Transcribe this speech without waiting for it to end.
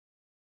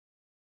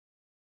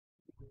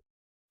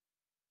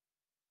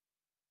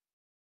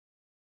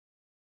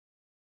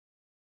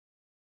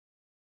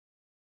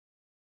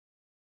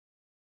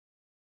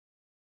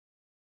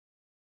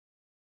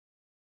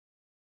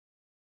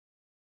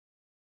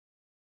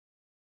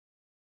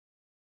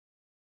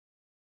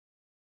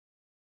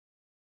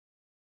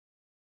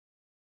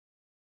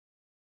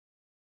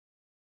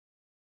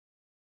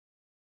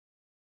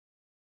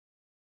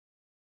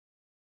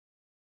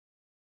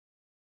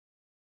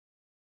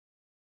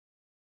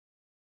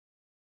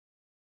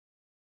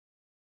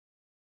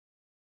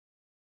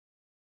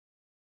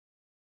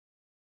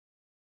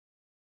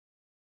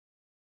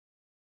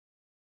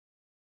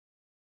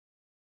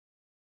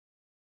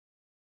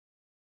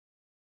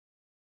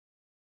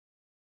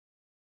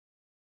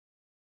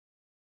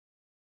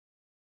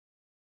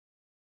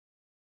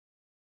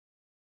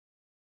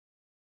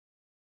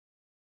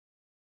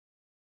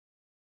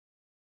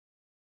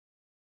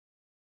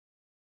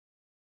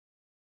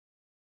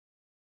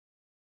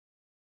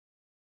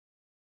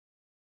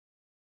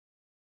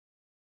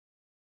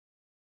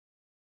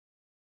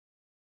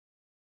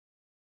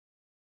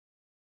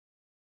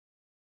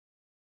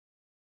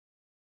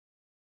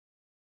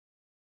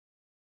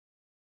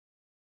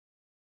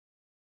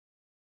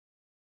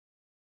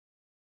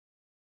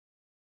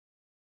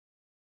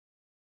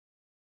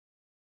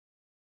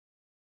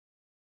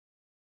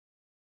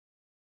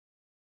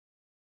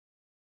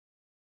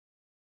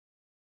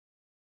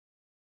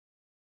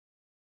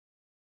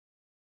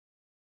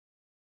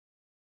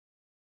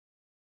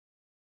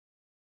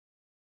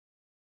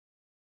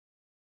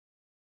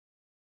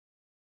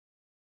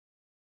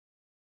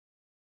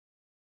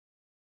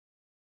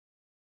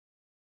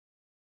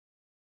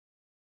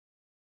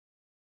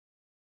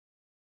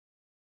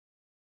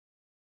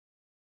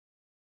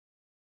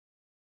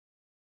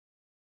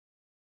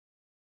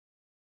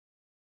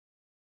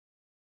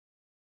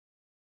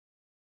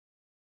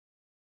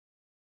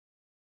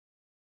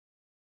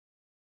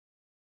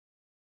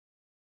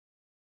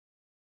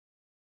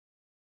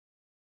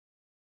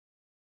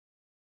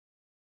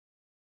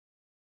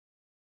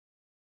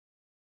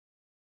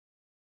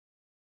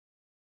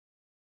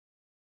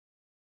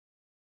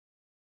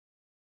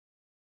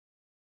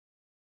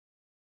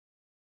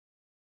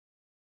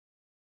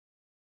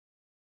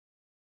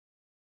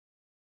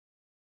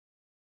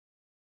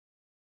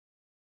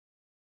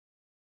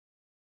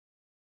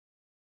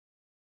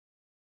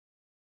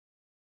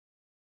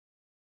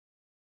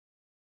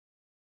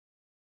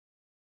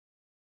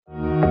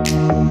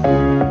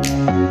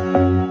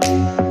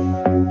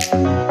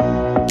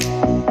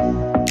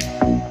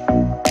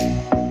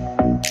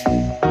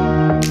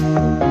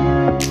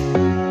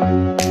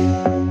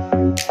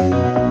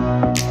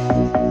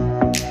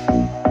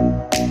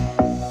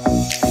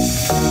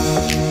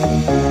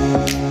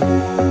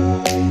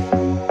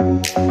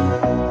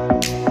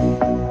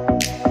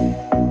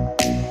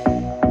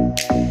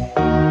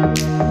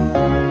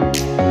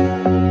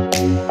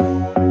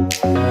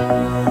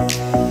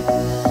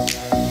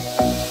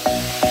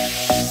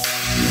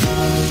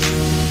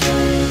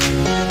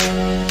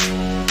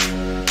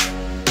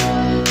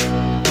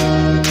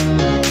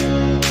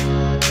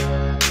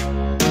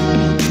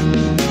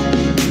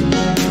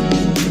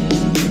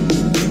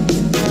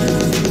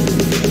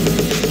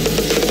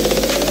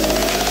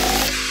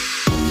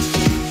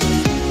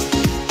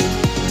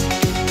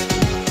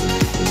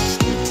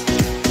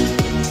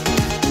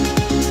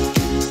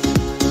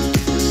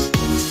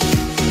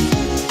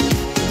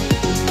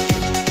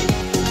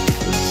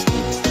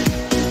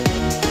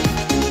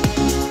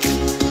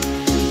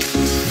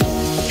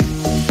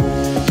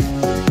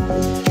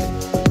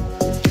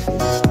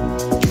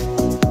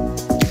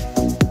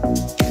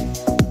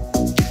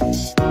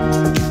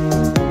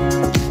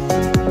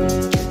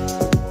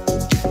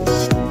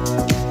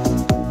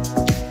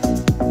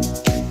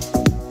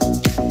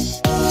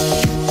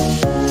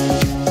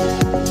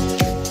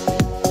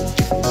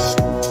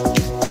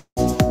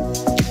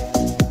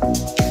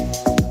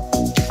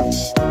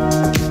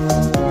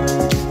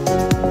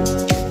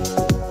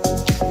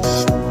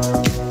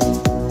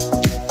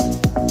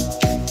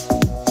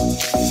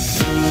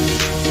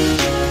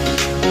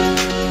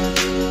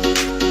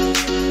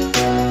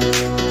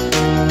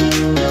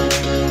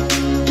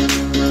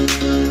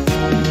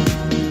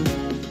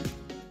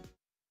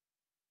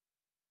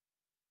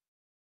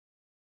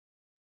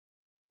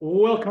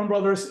Welcome,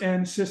 brothers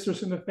and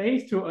sisters in the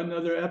faith, to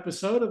another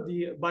episode of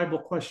the Bible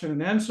Question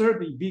and Answer,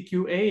 the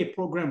BQA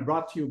program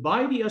brought to you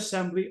by the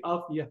Assembly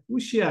of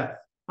Yahusha.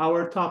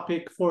 Our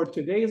topic for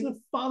today is a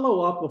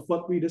follow-up of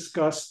what we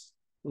discussed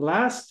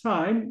last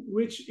time,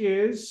 which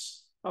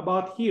is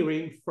about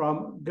hearing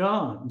from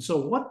God. So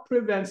what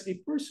prevents a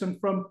person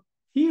from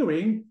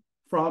hearing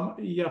from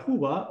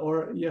Yahuwah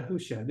or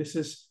Yahusha? This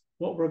is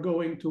what we're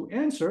going to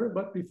answer.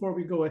 But before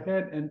we go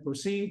ahead and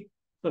proceed,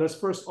 let us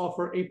first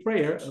offer a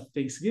prayer of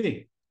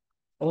thanksgiving.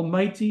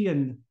 Almighty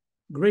and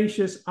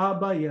gracious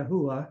Abba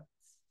Yahuwah,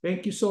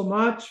 thank you so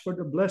much for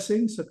the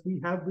blessings that we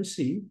have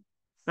received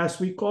as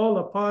we call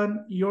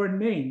upon your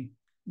name,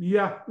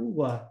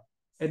 Yahuwah,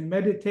 and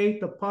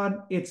meditate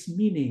upon its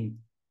meaning,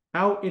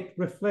 how it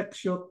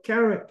reflects your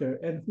character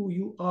and who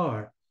you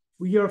are.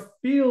 We are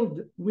filled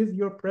with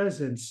your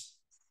presence,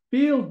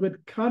 filled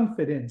with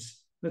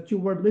confidence that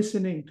you are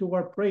listening to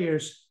our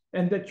prayers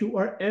and that you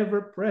are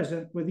ever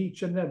present with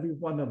each and every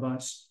one of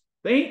us.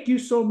 Thank you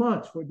so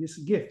much for this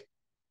gift.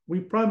 We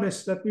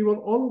promise that we will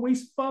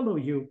always follow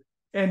you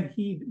and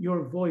heed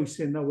your voice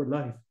in our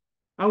life.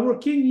 Our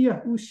King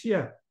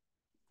Yahushua,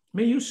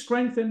 may you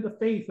strengthen the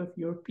faith of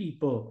your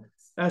people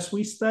as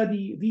we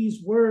study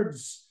these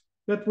words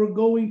that we're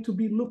going to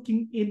be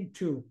looking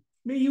into.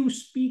 May you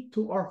speak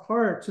to our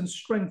hearts and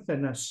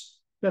strengthen us,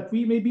 that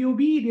we may be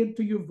obedient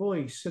to your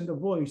voice and the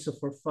voice of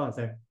our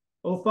Father.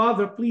 Oh,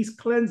 Father, please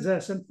cleanse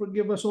us and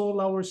forgive us all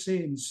our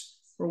sins,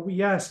 for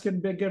we ask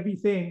and beg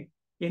everything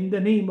in the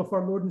name of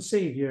our Lord and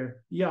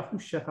Savior,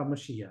 Yahushua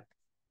HaMashiach.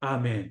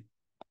 Amen.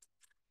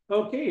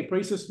 Okay,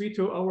 praises be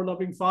to our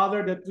loving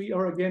Father that we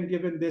are again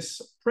given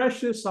this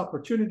precious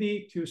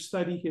opportunity to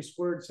study his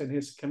words and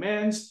his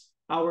commands.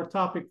 Our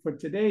topic for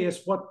today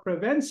is what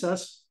prevents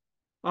us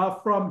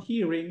from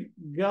hearing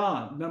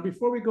God. Now,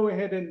 before we go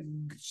ahead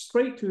and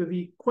straight to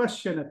the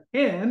question at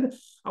hand,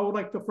 I would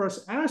like to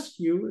first ask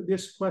you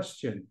this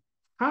question.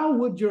 How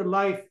would your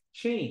life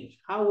change?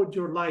 How would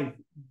your life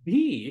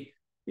be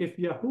if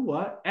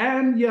Yahuwah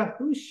and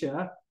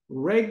Yahusha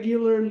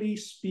regularly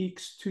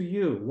speaks to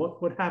you?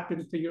 What would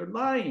happen to your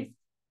life?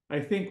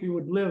 I think we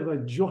would live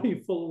a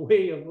joyful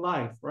way of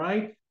life,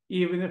 right?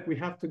 Even if we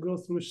have to go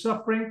through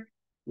suffering,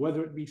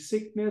 whether it be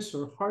sickness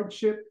or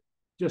hardship,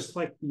 just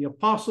like the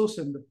apostles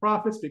and the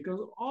prophets,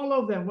 because all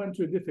of them went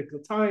through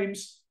difficult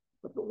times.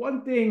 But the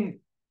one thing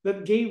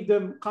that gave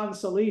them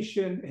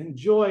consolation and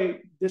joy,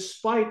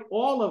 despite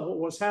all of what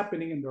was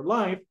happening in their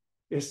life,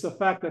 is the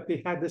fact that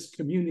they had this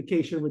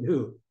communication with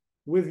who?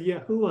 With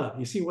Yahuwah.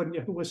 You see, when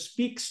Yahuwah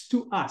speaks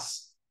to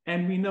us,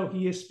 and we know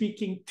he is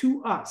speaking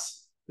to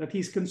us, that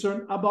he's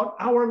concerned about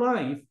our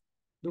life,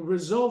 the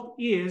result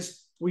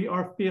is we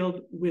are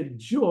filled with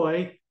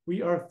joy.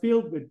 We are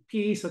filled with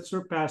peace that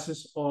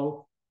surpasses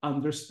all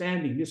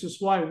understanding. This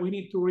is why we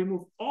need to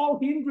remove all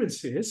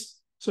hindrances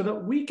so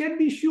that we can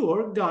be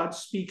sure God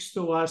speaks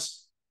to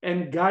us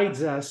and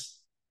guides us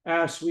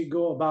as we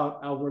go about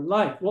our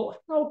life. Well,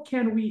 how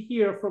can we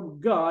hear from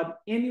God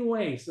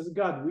anyways? Does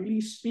God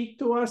really speak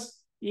to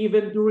us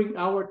even during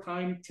our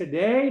time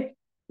today?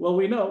 Well,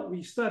 we know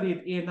we studied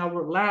in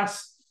our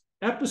last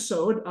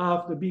episode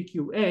of the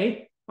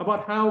BQA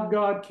about how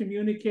God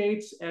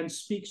communicates and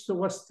speaks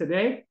to us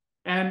today.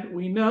 And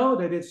we know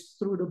that it's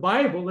through the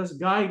Bible as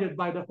guided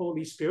by the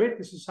Holy Spirit.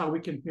 This is how we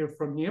can hear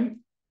from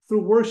him,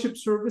 through worship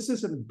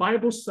services and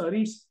Bible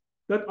studies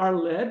that are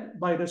led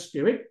by the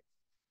Spirit,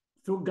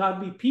 through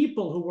godly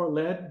people who are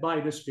led by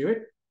the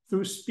Spirit,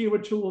 through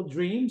spiritual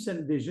dreams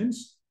and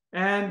visions,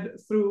 and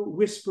through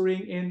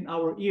whispering in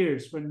our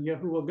ears when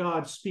Yahuwah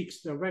God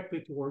speaks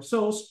directly to our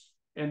souls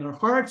and our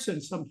hearts,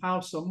 and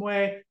somehow, some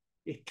way,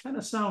 it kind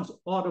of sounds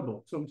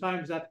audible.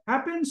 Sometimes that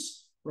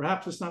happens.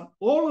 Perhaps it's not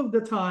all of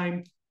the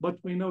time, but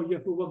we know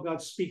Yahuwah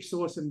God speaks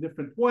to us in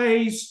different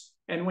ways.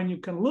 And when you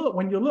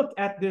look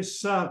at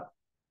this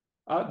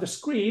the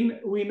screen,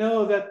 we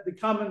know that the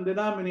common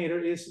denominator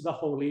is the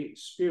Holy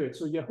Spirit.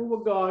 So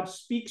Yahuwah God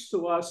speaks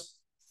to us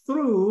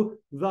through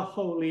the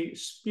Holy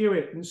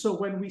Spirit. And so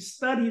when we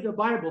study the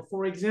Bible,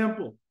 for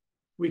example,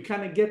 we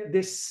kind of get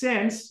this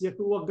sense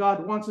Yahuwah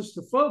God wants us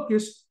to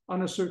focus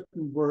on a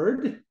certain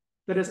word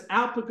that is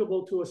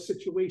applicable to a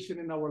situation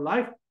in our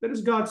life. That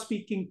is God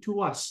speaking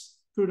to us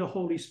through the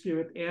Holy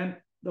Spirit and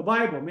the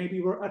Bible.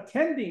 Maybe we're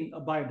attending a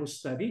Bible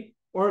study,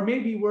 or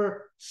maybe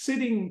we're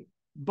sitting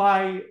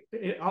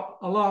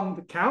along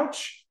the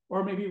couch,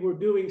 or maybe we're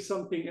doing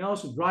something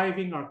else,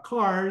 driving our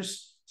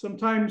cars.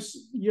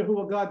 Sometimes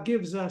Yahuwah God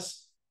gives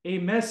us a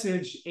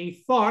message, a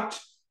thought,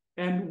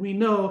 and we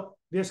know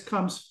this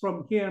comes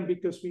from him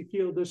because we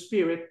feel the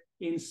Spirit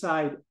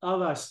inside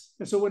of us.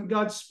 And so when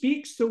God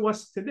speaks to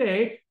us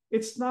today,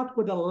 it's not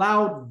with a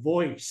loud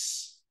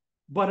voice,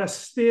 but a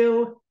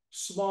still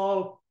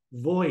small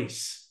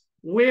voice.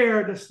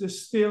 Where does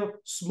this still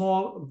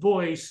small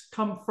voice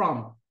come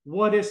from?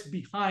 What is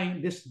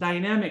behind this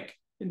dynamic?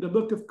 In the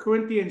book of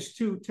Corinthians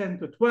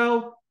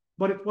 2:10-12,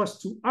 but it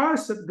was to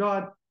us that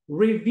God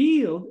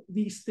revealed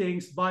these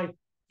things by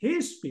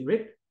his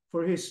Spirit,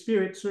 for his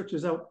Spirit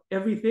searches out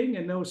everything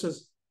and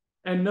knows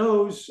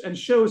and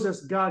shows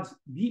us God's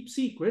deep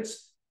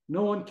secrets.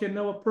 No one can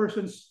know a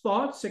person's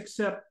thoughts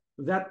except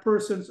that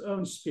person's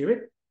own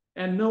spirit,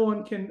 and no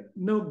one can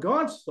know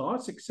God's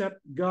thoughts except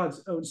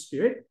God's own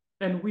Spirit.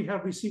 And we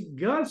have received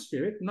God's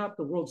Spirit, not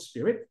the world's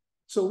spirit,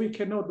 so we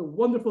can know the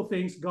wonderful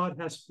things God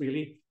has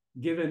freely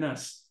given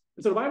us.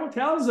 So the Bible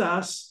tells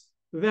us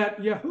that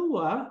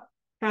Yahuwah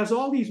has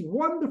all these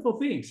wonderful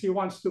things he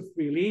wants to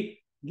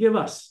freely give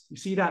us. You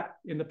see that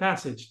in the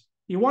passage.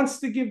 He wants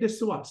to give this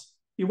to us.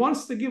 He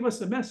wants to give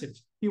us a message.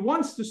 He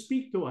wants to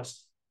speak to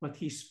us, but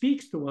he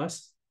speaks to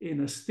us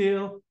in a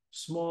still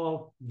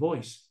small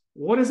voice.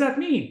 What does that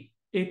mean?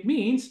 It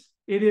means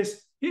it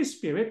is his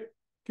Spirit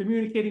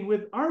communicating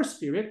with our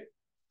spirit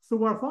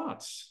through our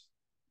thoughts.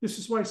 This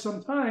is why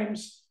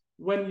sometimes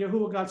when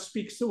Yahuwah God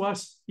speaks to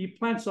us, he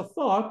plants a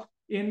thought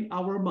in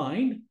our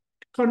mind,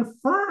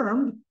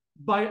 confirmed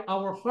by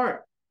our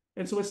heart.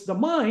 And so it's the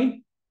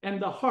mind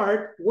and the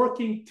heart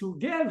working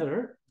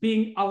together,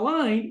 being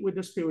aligned with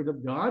the Spirit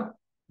of God,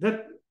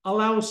 that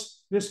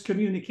allows this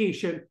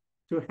communication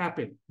to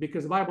happen.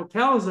 Because the Bible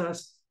tells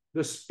us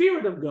the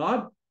Spirit of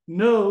God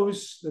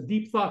knows the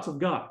deep thoughts of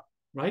God,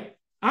 right?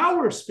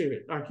 Our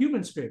spirit, our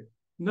human spirit,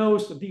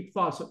 knows the deep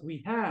thoughts that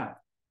we have.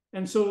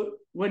 And so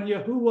when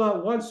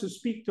Yahuwah wants to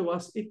speak to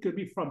us, it could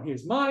be from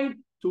his mind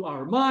to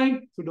our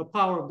mind, through the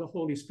power of the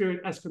Holy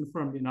Spirit as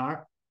confirmed in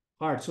our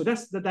heart. So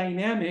that's the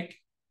dynamic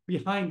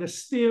behind the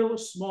still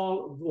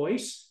small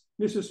voice.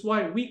 This is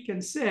why we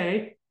can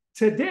say,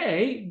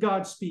 today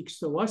God speaks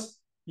to us.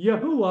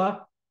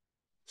 Yahuwah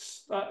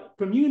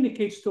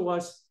communicates to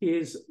us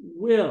his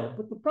will.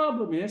 But the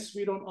problem is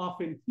we don't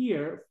often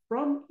hear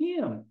from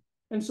him.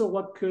 And so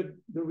what could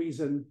the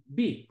reason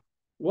be?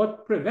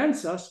 What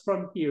prevents us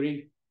from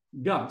hearing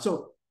God?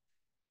 So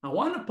I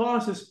want to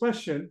pause this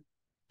question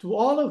to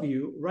all of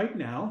you right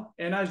now.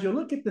 And as you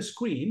look at the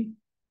screen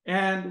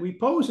and we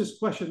pose this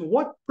question,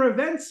 what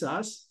prevents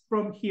us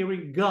from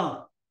hearing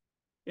God?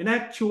 In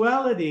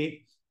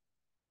actuality,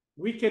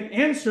 we can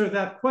answer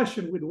that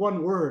question with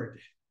one word.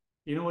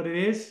 You know what it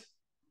is?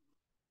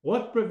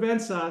 What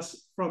prevents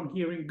us from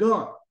hearing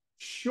God?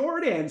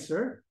 Short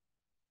answer,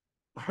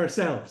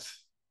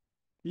 ourselves.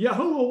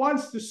 Yahuwah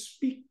wants to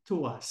speak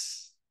to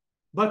us,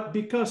 but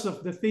because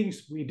of the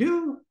things we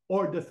do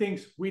or the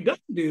things we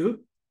don't do,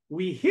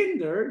 we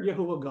hinder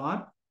Yahuwah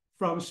God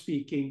from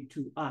speaking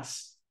to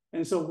us.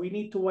 And so we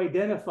need to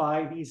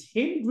identify these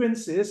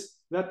hindrances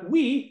that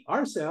we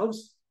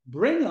ourselves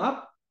bring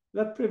up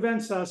that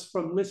prevents us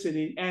from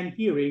listening and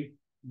hearing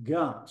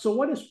God. So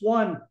what is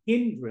one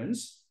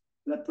hindrance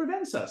that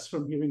prevents us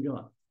from hearing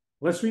God?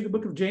 Let's read the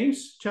book of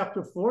James,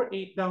 chapter 4,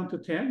 8 down to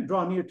 10.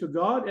 Draw near to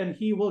God, and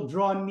he will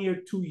draw near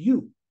to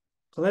you.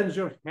 Cleanse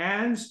your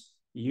hands,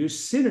 you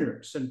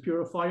sinners, and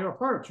purify your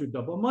hearts, you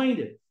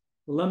double-minded.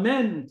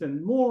 Lament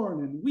and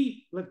mourn and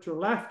weep. Let your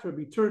laughter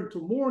be turned to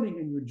mourning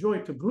and your joy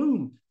to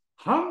gloom.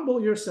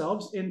 Humble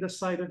yourselves in the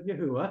sight of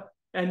Yahuwah,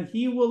 and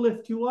he will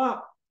lift you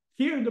up.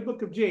 Here in the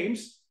book of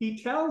James,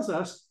 he tells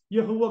us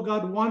Yahuwah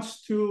God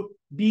wants to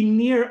be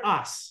near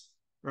us,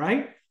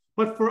 right?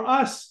 But for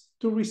us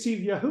to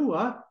receive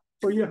Yahuwah,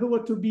 for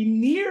Yahuwah to be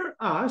near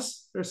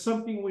us, there's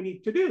something we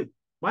need to do. The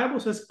Bible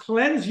says,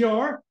 cleanse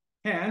your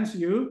hands,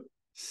 you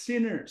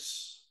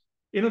sinners.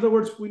 In other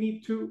words, we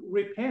need to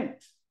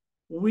repent.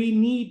 We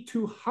need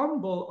to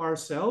humble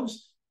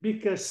ourselves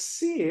because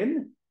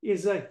sin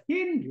is a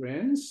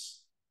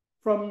hindrance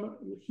from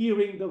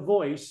hearing the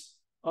voice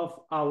of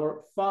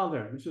our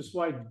Father. This is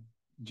why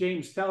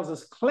James tells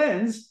us,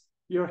 cleanse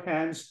your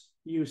hands,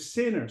 you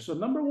sinners. So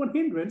number one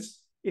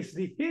hindrance is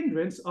the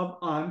hindrance of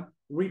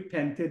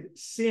unrepented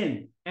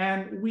sin.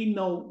 And we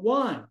know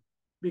why.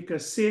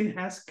 Because sin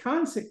has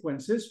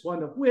consequences,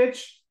 one of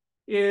which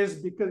is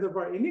because of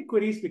our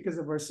iniquities, because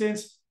of our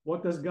sins.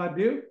 What does God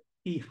do?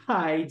 He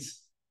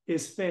hides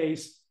his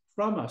face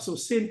from us. So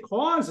sin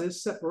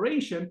causes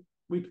separation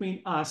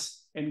between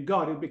us and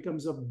God. It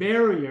becomes a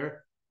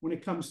barrier when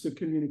it comes to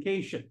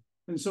communication.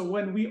 And so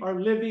when we are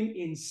living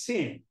in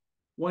sin,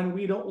 when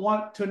we don't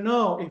want to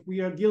know if we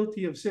are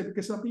guilty of sin,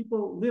 because some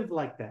people live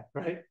like that,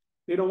 right?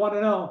 They don't want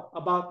to know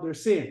about their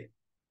sin.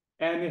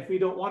 And if we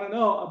don't want to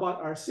know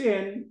about our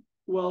sin,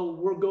 well,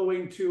 we're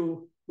going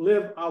to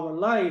live our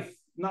life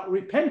not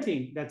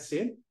repenting that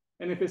sin.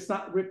 And if it's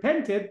not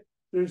repented,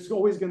 there's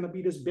always going to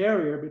be this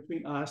barrier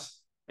between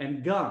us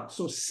and God.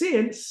 So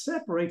sin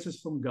separates us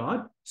from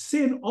God.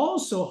 Sin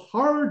also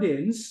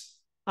hardens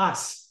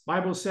us.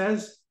 Bible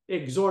says,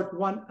 exhort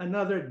one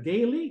another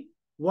daily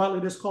while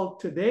it is called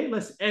today,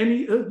 lest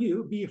any of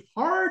you be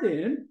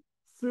hardened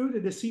through the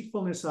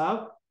deceitfulness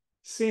of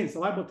sins.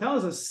 The Bible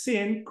tells us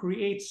sin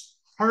creates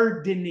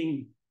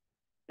hardening.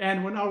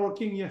 And when our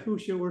King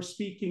Yahusha was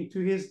speaking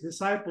to his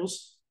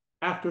disciples,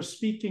 after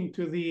speaking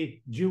to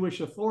the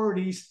Jewish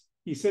authorities,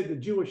 he said the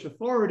Jewish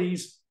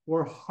authorities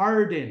were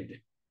hardened.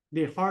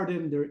 They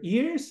hardened their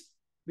ears,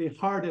 they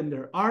hardened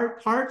their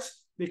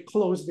hearts, they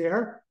closed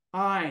their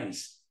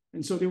eyes.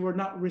 And so they were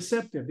not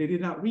receptive. They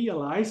did not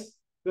realize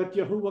that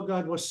Yahuwah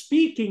God was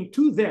speaking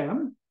to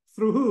them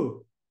through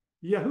who?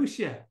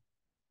 Yahusha,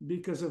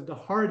 because of the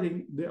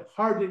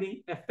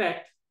hardening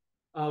effect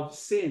of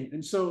sin.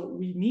 And so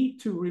we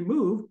need to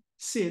remove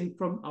sin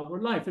from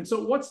our life. And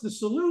so what's the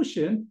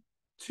solution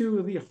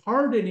to the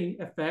hardening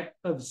effect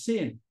of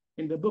sin?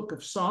 In the book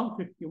of Psalm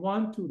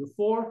 51,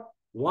 2-4,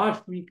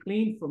 wash me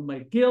clean from my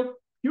guilt,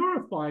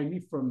 purify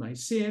me from my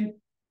sin,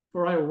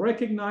 for I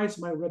recognize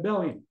my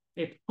rebellion.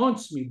 It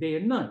haunts me day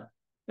and night.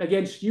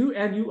 Against you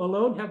and you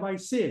alone have I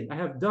sinned. I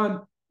have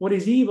done what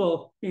is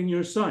evil in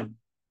your sight.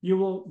 You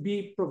will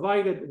be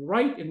provided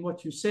right in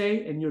what you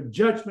say, and your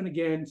judgment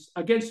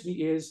against me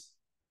is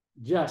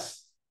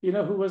just. You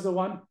know who was the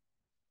one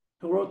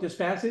who wrote this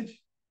passage? It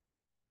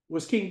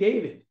was King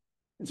David.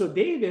 And so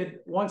David,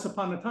 once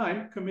upon a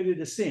time, committed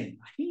a sin,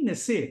 a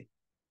heinous sin,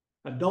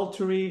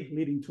 adultery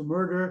leading to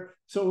murder.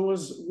 So it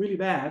was really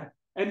bad.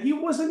 And he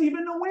wasn't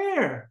even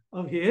aware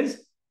of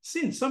his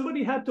sin.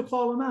 Somebody had to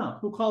call him out.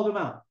 Who called him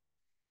out?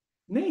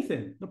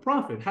 Nathan, the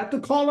prophet, had to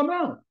call him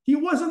out. He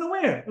wasn't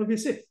aware of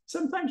his sin.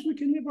 Sometimes we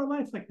can live our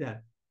life like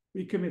that.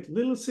 We commit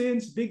little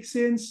sins, big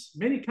sins,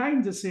 many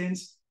kinds of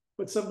sins,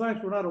 but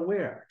sometimes we're not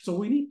aware. So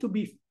we need to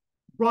be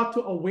brought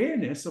to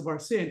awareness of our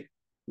sin.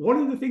 One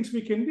of the things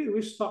we can do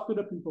is talk to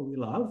the people we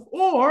love,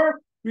 or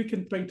we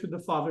can pray to the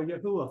Father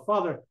Yahuwah.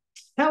 Father,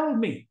 tell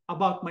me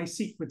about my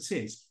secret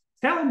sins.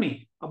 Tell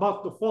me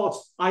about the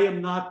faults I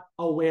am not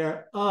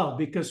aware of,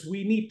 because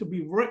we need to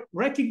be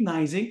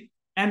recognizing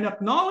and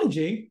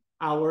acknowledging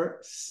our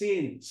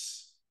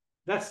sins.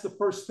 That's the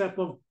first step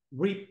of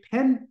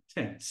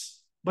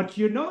repentance. But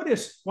you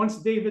notice,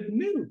 once David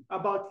knew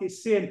about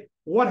his sin,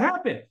 what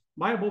happened?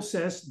 Bible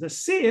says the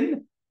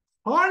sin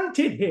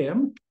haunted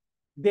him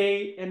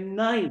day and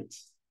night.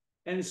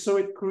 And so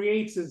it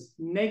creates this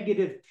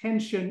negative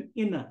tension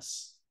in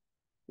us.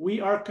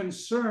 We are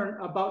concerned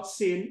about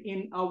sin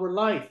in our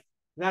life.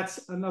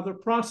 That's another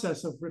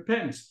process of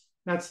repentance.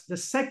 That's the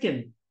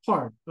second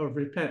part of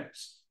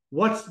repentance.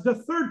 What's the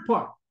third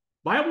part?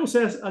 Bible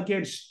says,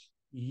 against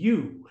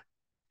you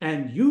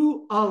and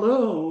you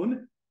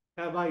alone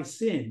have I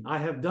sinned. I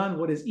have done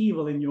what is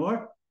evil in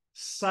your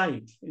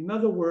sight. In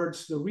other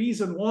words, the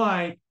reason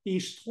why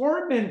he's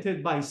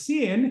tormented by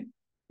sin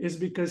is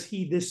because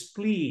he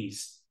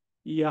displeased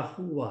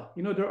Yahuwah.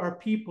 You know, there are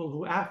people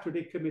who, after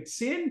they commit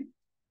sin,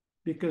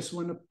 because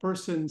when a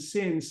person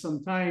sins,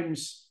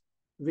 sometimes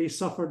they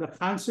suffer the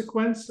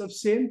consequence of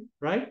sin,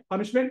 right?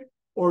 Punishment,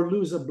 or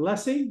lose a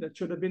blessing that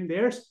should have been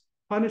theirs,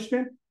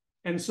 punishment.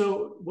 And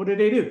so what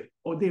do?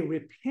 Oh, they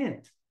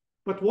repent.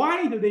 But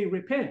why do they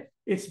repent?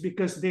 It's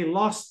because they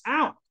lost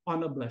out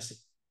on a blessing.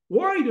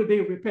 Why do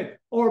they repent?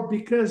 Or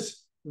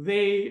because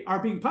they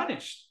are being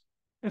punished.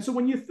 And so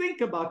when you think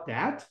about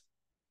that,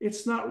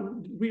 it's not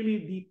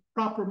really the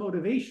proper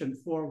motivation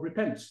for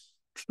repentance.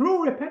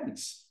 True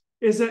repentance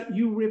is that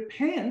you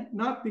repent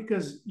not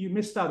because you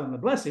missed out on the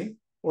blessing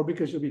or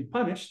because you're being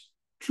punished.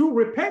 True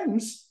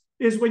repentance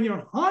is when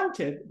you're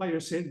haunted by your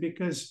sin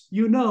because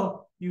you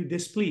know you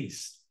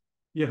displeased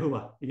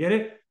Yahuwah. You get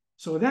it?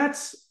 So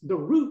that's the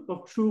root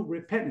of true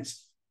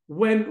repentance.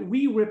 When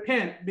we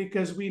repent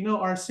because we know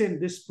our sin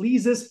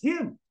displeases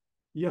him,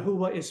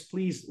 Yahuwah is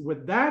pleased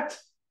with that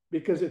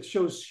because it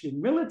shows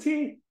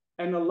humility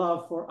and a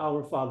love for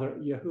our Father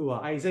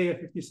Yahuwah. Isaiah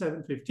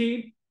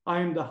 57:15, I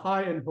am the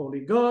high and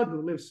holy God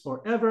who lives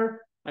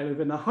forever. I live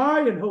in a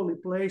high and holy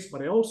place,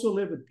 but I also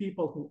live with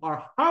people who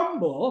are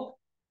humble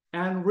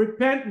and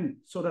repentant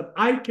so that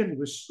I can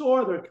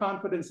restore their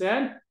confidence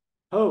and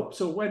hope.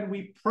 So when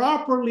we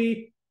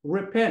properly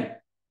repent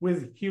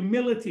with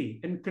humility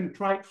and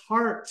contrite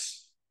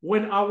hearts,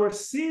 when our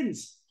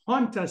sins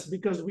haunt us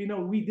because we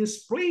know we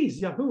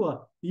displease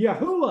Yahuwah,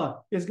 Yahuwah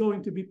is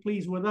going to be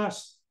pleased with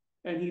us.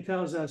 And he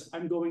tells us,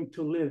 I'm going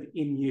to live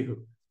in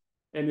you.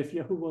 And if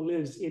Yahuwah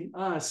lives in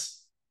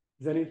us,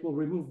 then it will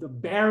remove the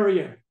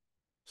barrier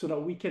so that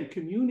we can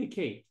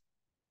communicate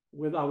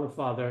with our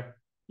Father,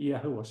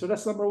 Yahuwah. So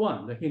that's number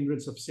one, the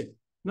hindrance of sin.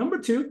 Number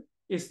two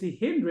is the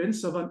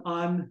hindrance of an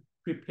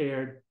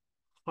unprepared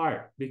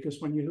heart. Because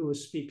when Yahuwah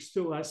speaks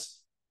to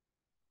us,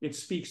 it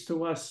speaks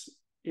to us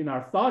in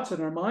our thoughts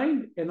and our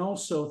mind, and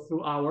also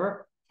through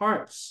our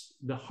hearts.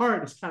 The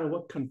heart is kind of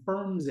what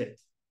confirms it.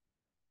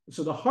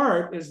 So the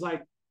heart is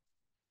like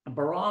a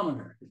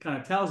barometer. It kind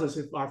of tells us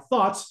if our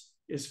thoughts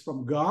is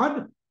from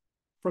God,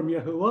 from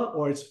Yahuwah,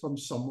 or it's from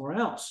somewhere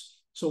else.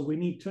 So we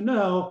need to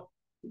know,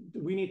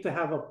 we need to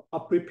have a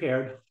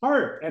prepared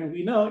heart. And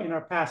we know in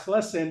our past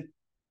lesson,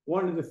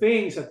 one of the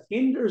things that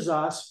hinders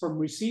us from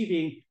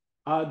receiving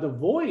the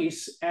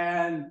voice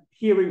and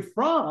hearing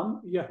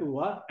from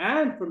Yahuwah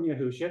and from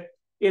Yahusha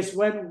is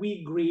when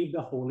we grieve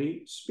the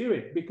Holy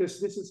Spirit,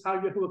 because this is how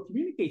Yahuwah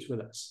communicates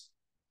with us,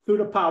 through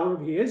the power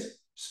of his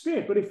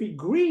Spirit. But if we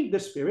grieve the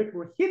Spirit,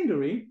 we're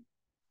hindering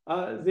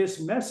this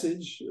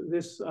message,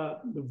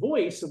 the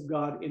voice of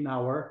God in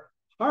our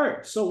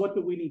heart. So what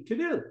do we need to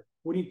do?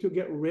 We need to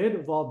get rid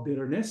of all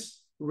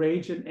bitterness,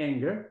 rage, and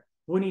anger.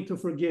 We need to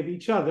forgive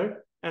each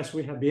other as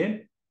we have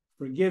been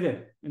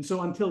forgiven. And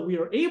so until we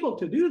are able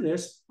to do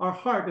this, our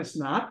heart is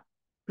not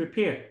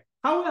prepared.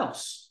 How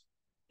else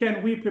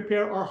can we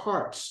prepare our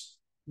hearts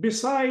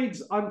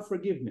besides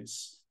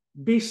unforgiveness,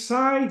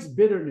 besides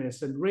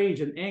bitterness and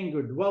rage and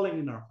anger dwelling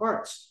in our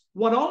hearts?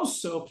 What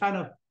also kind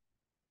of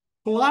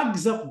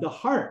clogs up the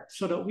heart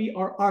so that we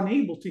are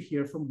unable to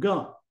hear from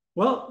God?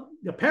 Well,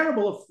 the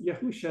parable of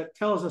Yahusha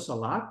tells us a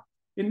lot.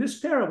 In this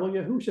parable,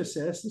 Yahusha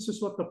says, this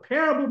is what the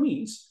parable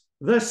means.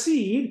 The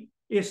seed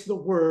is the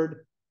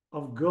word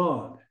of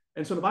God.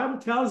 And so the Bible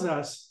tells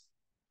us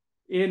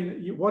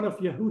in one of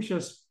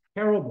Yahusha's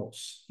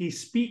parables,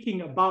 he's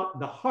speaking about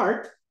the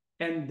heart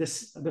and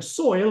the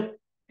soil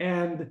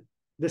and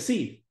the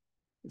seed.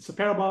 It's a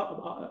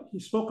parable. He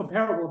spoke a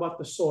parable about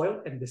the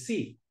soil and the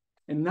seed.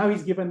 And now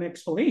he's given an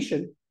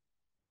explanation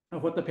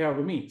of what the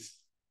parable means.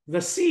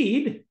 The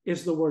seed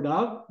is the word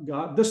of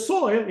God. The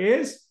soil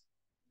is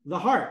the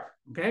heart.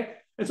 Okay.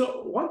 And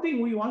so one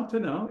thing we want to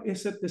know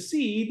is that the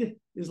seed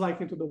is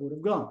likened to the word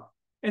of God.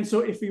 And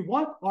so if we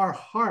want our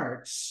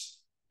hearts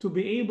to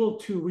be able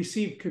to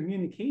receive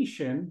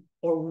communication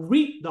or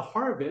reap the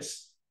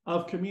harvest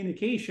of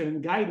communication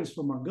and guidance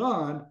from our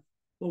God,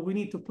 well, we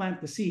need to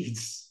plant the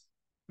seeds,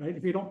 right?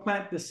 If we don't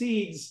plant the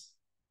seeds,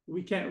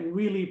 we can't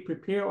really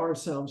prepare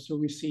ourselves to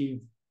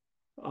receive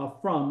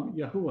from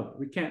Yahuwah.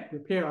 We can't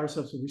prepare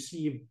ourselves to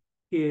receive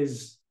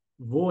his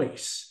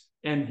voice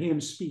and him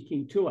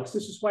speaking to us.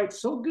 This is why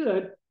it's so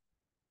good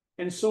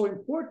and so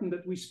important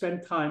that we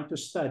spend time to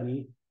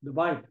study the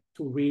Bible,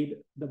 to read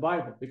the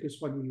Bible. Because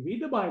when we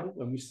read the Bible,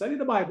 when we study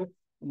the Bible,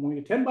 and when we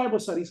attend Bible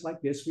studies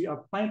like this, we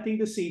are planting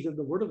the seeds of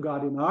the word of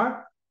God in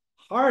our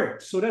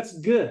heart. So that's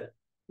good,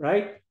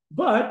 right?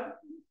 But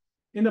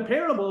in the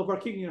parable of our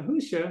King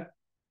Yahusha,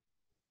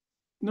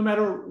 no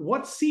matter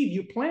what seed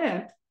you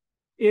plant,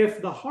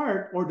 if the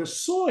heart or the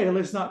soil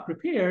is not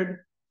prepared,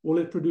 will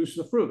it produce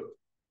the fruit?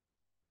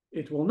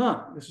 It will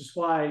not. This is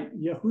why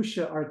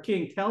Yahusha, our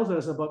King, tells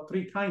us about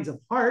 3 kinds of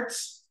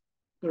hearts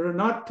that are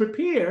not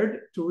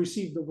prepared to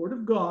receive the word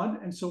of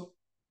God, and so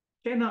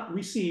cannot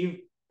receive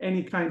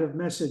any kind of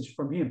message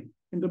from him.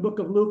 In the book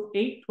of Luke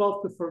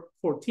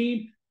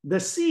 8:12-14, the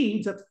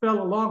seeds that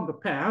fell along the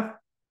path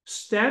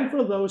stand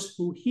for those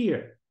who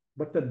hear,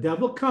 but the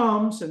devil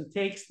comes and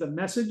takes the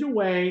message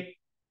away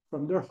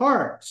from their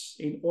hearts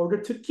in order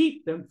to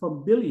keep them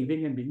from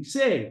believing and being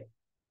saved.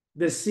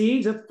 The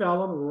seeds that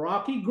fell on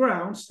rocky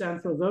ground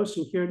stand for those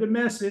who hear the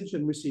message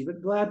and receive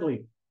it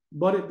gladly,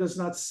 but it does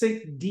not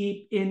sink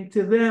deep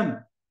into them.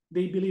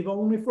 They believe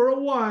only for a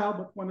while,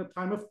 but when the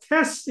time of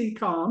testing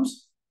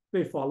comes,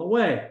 they fall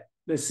away.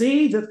 The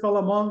seeds that fell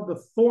among the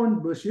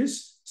thorn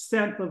bushes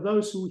stand for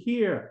those who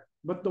hear,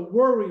 but the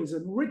worries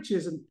and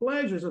riches and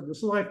pleasures of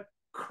this life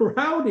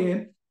crowd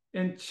in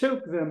and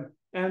choke them,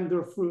 and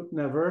their fruit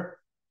never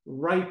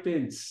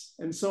ripens.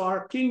 And so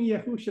our King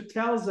Yahusha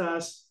tells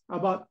us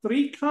about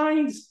 3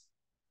 kinds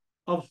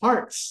of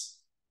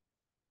hearts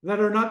that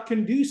are not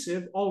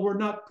conducive or will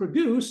not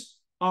produce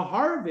a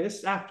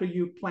harvest after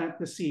you plant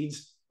the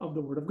seeds of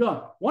the word of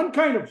God. One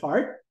kind of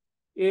heart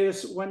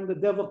is when the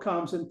devil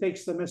comes and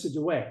takes the message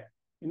away.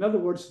 In other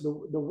words,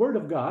 the word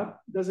of God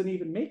doesn't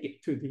even make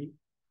it to the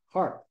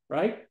heart,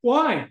 right?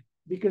 Why?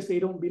 Because they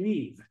don't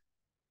believe.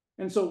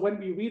 And so when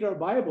we read our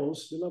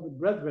Bibles, beloved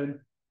brethren,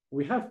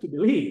 we have to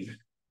believe.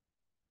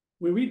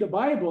 We read the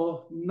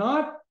Bible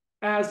not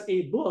as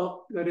a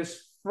book that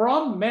is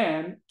from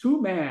man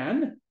to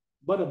man,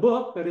 but a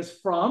book that is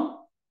from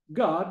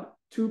God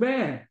to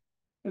man.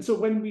 And so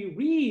when we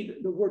read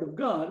the word of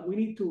God, we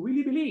need to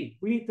really believe.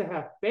 We need to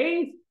have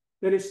faith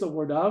that it's the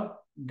word of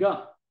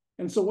God.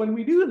 And so when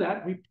we do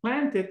that, we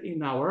plant it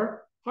in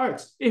our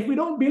hearts. If we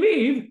don't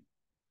believe,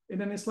 and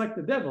then it's like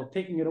the devil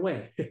taking it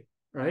away,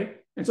 right?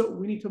 And so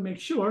we need to make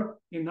sure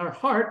in our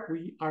heart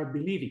we are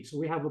believing. So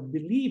we have a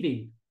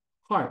believing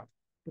heart,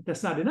 but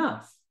that's not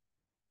enough,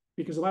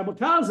 because the Bible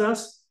tells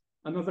us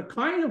another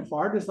kind of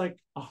heart is like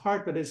a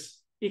heart that is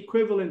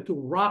equivalent to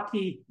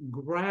rocky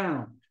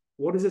ground.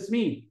 What does this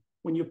mean?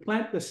 When you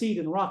plant the seed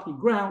in rocky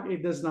ground,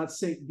 it does not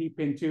sink deep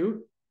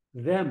into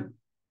them.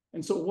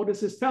 And so what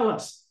does this tell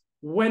us?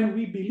 When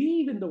we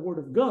believe in the word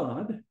of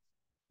God,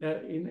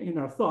 in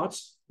our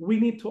thoughts, we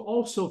need to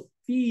also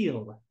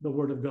feel the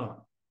word of God.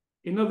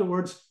 In other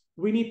words,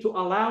 we need to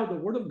allow the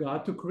word of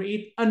God to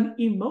create an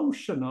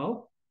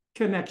emotional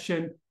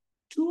connection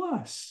to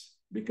us.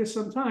 Because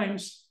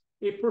sometimes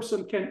a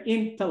person can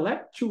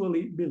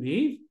intellectually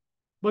believe,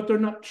 but they're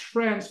not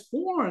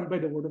transformed by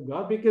the word of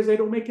God because they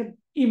don't make an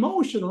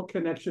emotional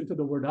connection to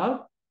the word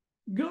of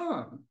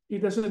God. It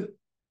doesn't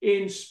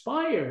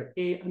inspire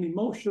an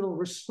emotional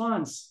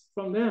response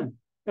from them.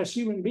 As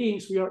human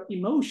beings, we are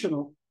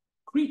emotional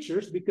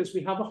creatures because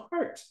we have a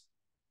heart,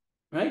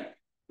 right?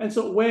 And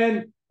so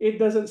when it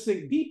doesn't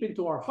sink deep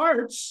into our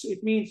hearts,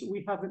 it means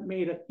we haven't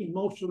made an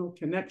emotional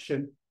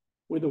connection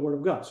with the word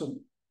of God. So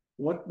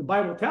what the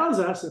Bible tells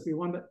us, if we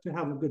want to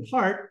have a good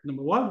heart,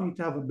 number one, we need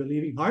to have a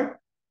believing heart.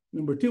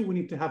 Number two, we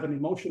need to have an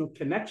emotional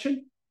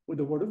connection with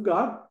the word of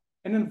God.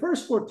 And in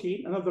verse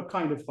 14, another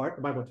kind of heart,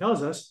 the Bible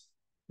tells us,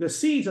 the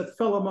seeds that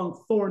fell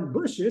among thorn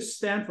bushes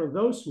stand for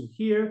those who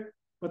hear,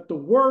 but the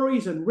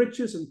worries and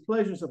riches and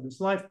pleasures of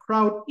this life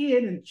crowd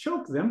in and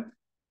choke them,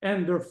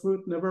 and their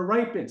fruit never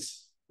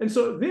ripens. And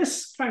so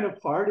this kind of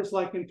heart is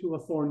likened to a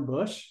thorn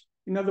bush.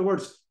 In other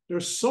words,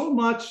 there's so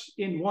much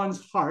in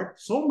one's heart,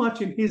 so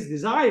much in his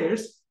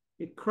desires,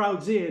 it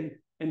crowds in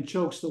and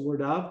chokes the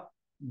word of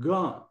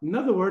God. In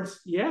other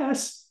words,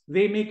 yes,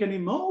 they make an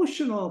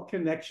emotional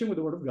connection with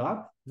the word of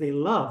God. They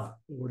love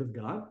the word of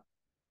God.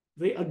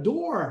 They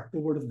adore the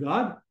word of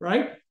God,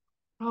 right?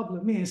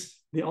 Problem is,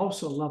 they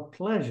also love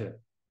pleasure.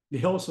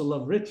 They also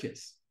love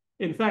riches.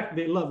 In fact,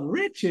 they love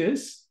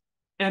riches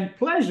and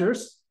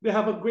pleasures. They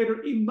have a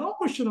greater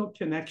emotional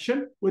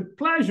connection with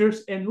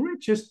pleasures and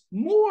riches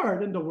more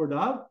than the word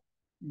of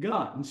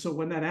God. And so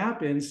when that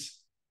happens,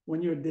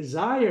 when your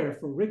desire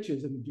for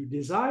riches and your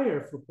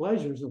desire for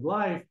pleasures of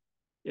life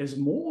is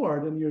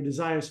more than your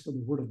desires for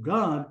the word of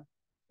God,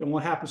 then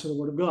what happens to the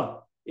word of God?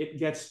 It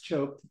gets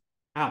choked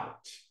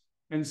out.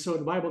 And so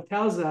the Bible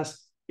tells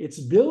us it's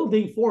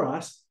building for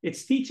us.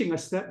 It's teaching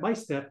us step by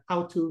step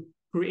how to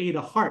create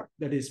a heart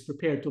that is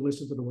prepared to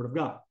listen to the word of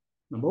God.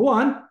 Number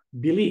one,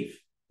 belief.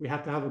 We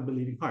have to have a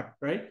believing heart,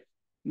 right?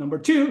 Number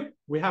two,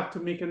 we have to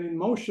make an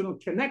emotional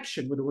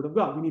connection with the word of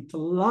God. We need to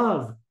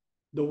love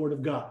the word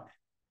of God.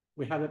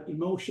 We have an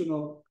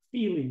emotional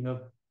feeling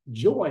of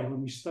joy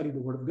when we study the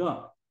word of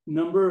God.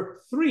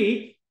 Number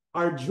three,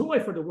 our joy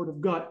for the word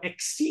of God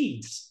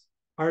exceeds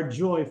our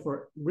joy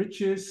for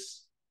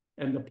riches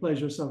and the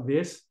pleasures of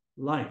this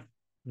life.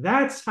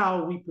 That's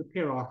how we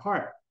prepare our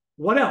heart.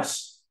 What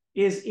else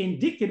is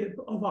indicative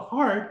of a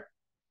heart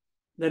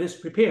that is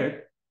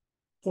prepared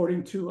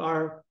according to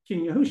our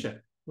King Yahusha?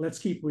 Let's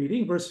keep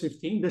reading. Verse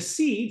 15, the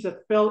seeds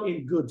that fell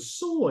in good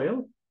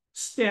soil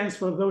stands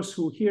for those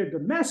who hear the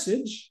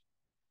message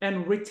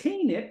and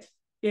retain it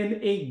in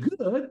a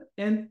good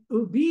and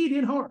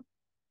obedient heart.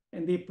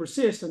 And they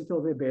persist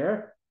until they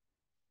bear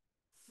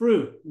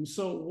fruit. And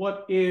so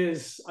what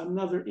is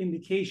another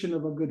indication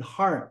of a good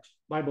heart?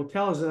 The Bible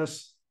tells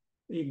us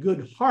a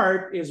good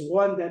heart is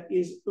one that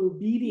is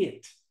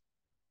obedient,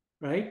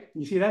 right?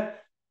 You see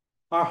that?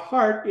 Our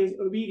heart is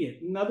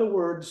obedient. In other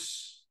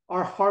words,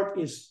 our heart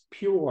is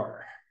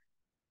pure.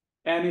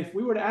 And if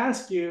we were to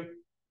ask you,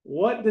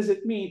 what does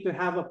it mean to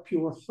have a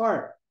pure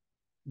heart?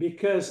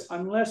 Because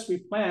unless we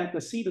plant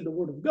the seed of the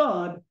word of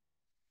God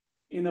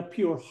in a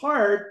pure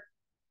heart,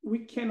 we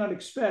cannot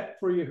expect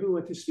for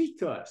Yahuwah to speak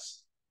to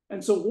us.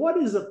 And so what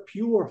is a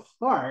pure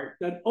heart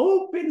that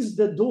opens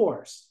the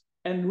doors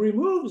and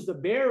removes the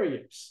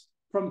barriers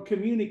from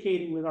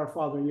communicating with our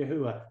Father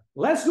Yahuwah?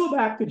 Let's go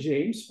back to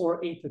James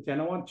 4:8-10.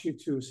 I want you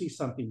to see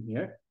something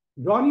here.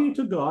 Draw near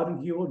to God,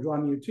 and he will draw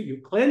near to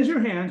you. Cleanse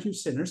your hands, you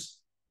sinners.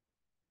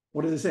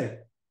 What does it say?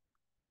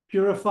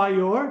 Purify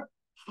your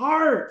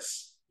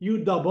hearts,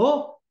 you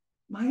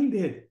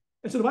double-minded.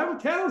 And so the Bible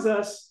tells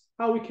us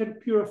how we can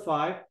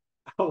purify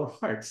our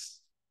hearts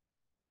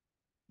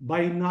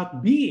by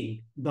not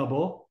being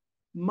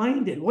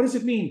double-minded. What does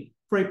it mean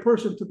for a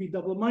person to be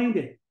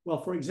double-minded?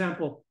 Well, for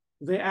example,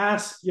 they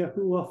ask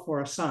Yahuwah for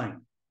a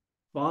sign.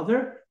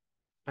 Father,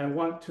 I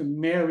want to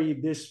marry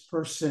this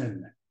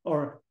person,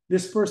 or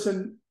this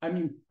person,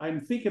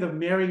 I'm thinking of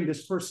marrying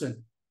this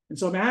person. And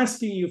so I'm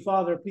asking you,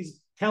 Father,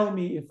 please tell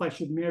me if I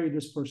should marry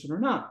this person or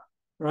not,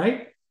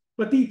 right?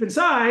 But deep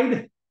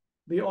inside,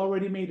 they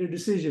already made a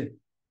decision.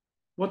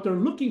 What they're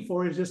looking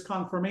for is just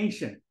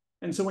confirmation.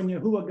 And so when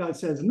Yahuwah God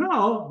says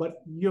no, but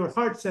your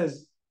heart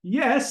says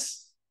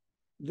yes,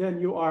 then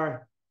you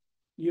are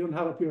you don't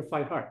have a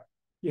purified heart.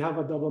 You have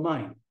a double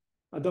mind.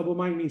 A double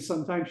mind means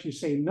sometimes you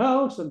say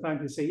no,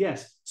 sometimes you say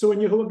yes. So when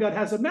Yahuwah God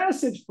has a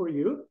message for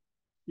you,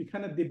 you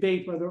kind of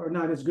debate whether or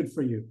not it's good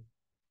for you.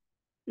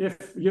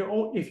 If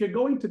you're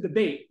going to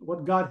debate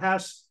what God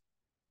has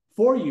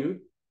for you,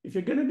 if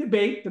you're going to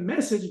debate the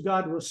message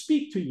God will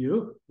speak to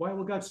you, why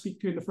will God speak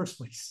to you in the first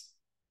place?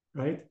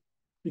 Right?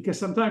 Because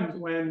sometimes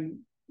when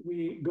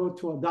we go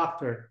to a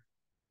doctor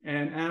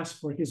and ask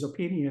for his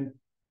opinion,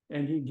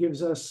 and he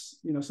gives us,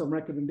 some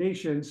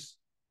recommendations,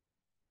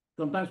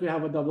 sometimes we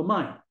have a double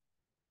mind,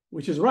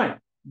 which is right,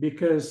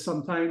 because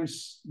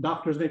sometimes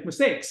doctors make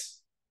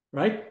mistakes,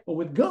 right? But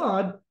with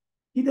God,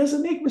 he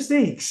doesn't make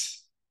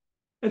mistakes.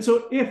 And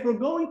so if we're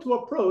going to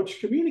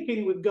approach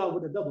communicating with God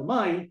with a double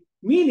mind,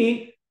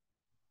 meaning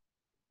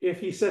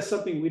if he says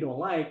something we don't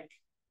like,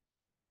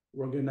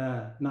 we're going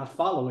to not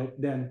follow it,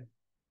 then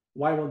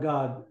why will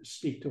God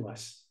speak to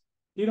us?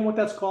 Do you know what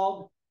that's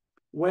called?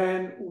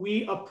 When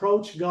we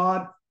approach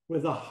God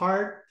with a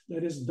heart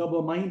that is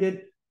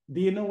double-minded, do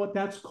you know what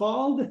that's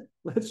called?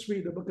 Let's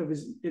read the book of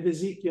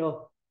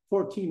Ezekiel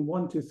 14,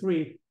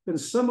 1-3. Then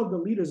some of the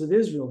leaders of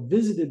Israel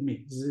visited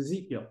me, this is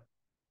Ezekiel.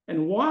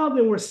 And while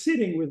they were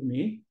sitting with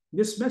me,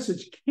 this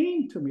message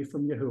came to me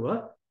from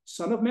Yahuwah,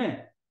 Son of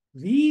Man.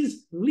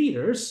 These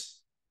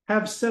leaders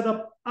have set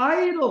up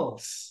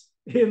idols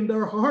in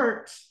their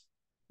hearts.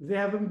 They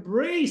have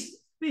embraced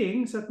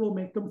things that will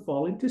make them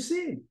fall into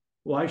sin.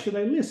 Why should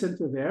I listen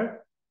to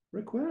their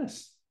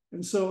requests?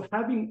 And so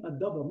having a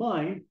double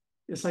mind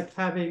is like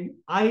having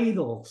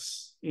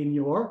idols in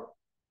your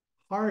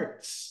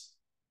hearts.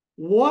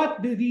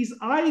 What do these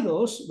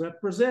idols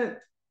represent?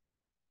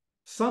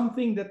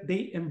 Something that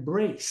they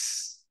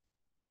embrace.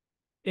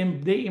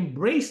 And they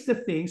embrace the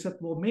things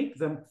that will make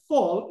them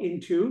fall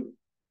into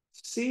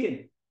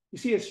sin. You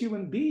see, as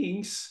human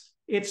beings,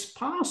 it's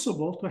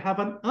possible to have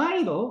an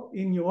idol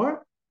in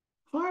your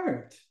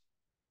heart.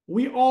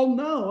 We all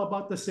know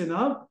about the sin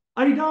of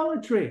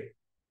idolatry.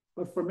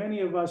 But for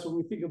many of us, when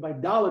we think of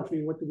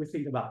idolatry, what do we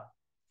think about?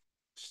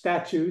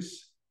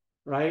 Statues,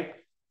 right?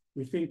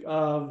 We think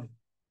of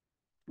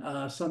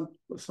some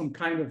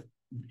kind of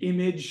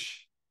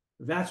image.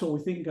 That's what we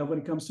think of when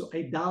it comes to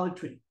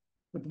idolatry.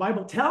 But the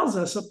Bible tells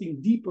us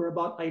something deeper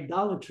about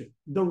idolatry,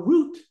 the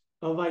root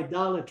of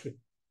idolatry,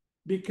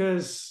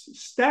 because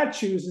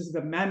statues is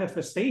the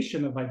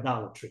manifestation of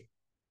idolatry,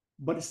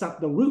 but it's not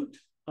the root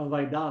of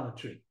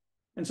idolatry.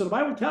 And so the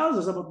Bible tells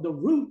us about the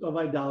root of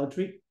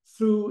idolatry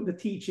through the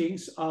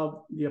teachings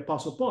of the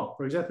Apostle Paul.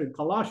 For example, in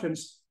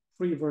Colossians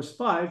 3, verse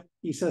 5,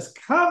 he says,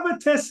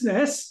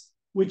 covetousness,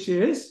 which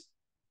is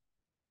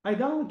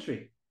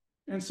idolatry.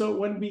 And so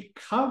when we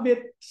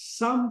covet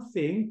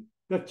something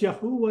that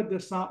Yahuwah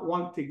does not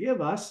want to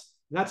give us,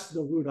 that's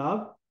the root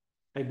of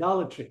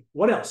idolatry.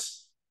 What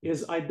else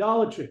is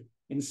idolatry?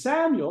 In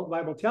Samuel, the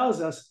Bible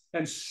tells us,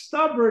 and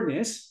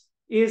stubbornness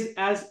is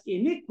as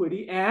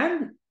iniquity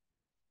and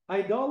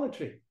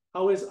idolatry.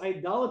 How is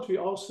idolatry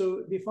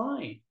also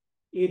defined?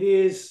 It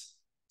is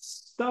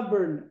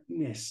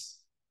stubbornness.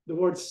 The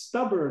word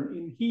stubborn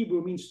in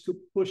Hebrew means to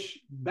push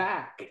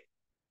back,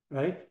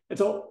 right? And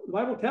so the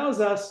Bible tells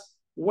us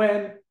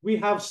when we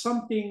have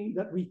something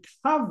that we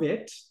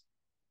covet,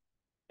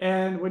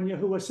 and when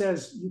Yahuwah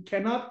says, you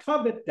cannot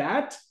covet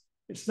that,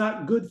 it's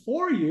not good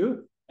for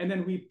you, and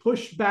then we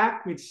push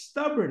back with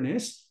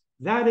stubbornness,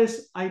 that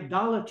is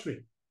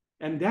idolatry.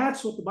 And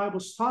that's what the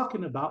Bible's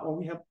talking about when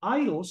we have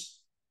idols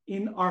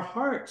in our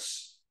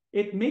hearts.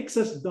 It makes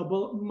us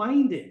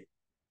double-minded.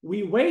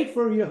 We wait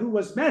for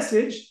Yahuwah's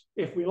message.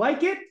 If we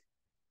like it,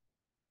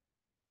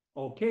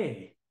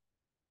 okay.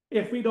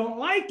 If we don't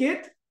like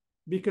it,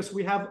 because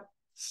we have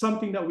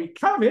something that we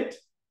covet,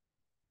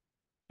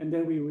 and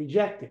then we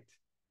reject it.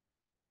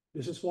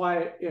 This is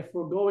why if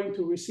we're going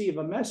to receive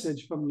a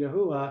message from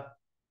Yahuwah,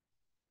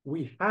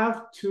 we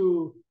have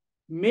to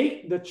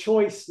make the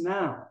choice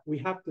now. We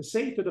have to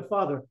say to the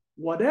Father,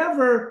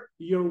 whatever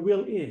your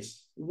will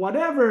is,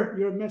 whatever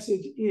your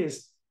message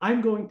is,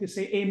 I'm going to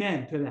say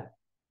amen to that,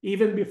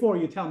 even before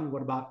you tell me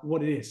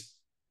what it is.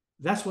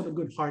 That's what a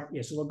good heart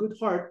is. So a good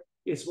heart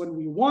is when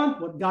we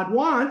want what God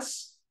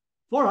wants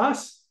for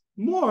us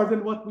more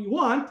than what we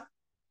want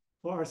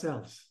for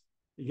ourselves.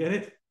 You get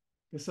it?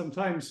 Because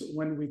sometimes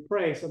when we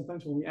pray,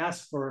 sometimes when we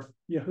ask for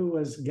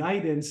Yahuwah's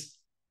guidance,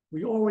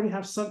 we already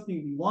have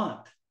something we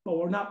want, but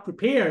we're not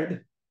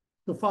prepared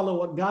to follow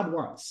what God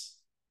wants.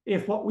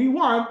 If what we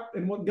want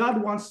and what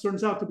God wants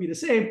turns out to be the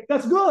same,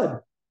 that's good.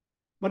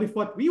 But if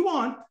what we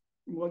want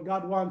and what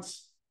God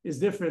wants is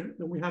different,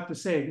 then we have to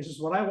say, this is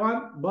what I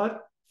want,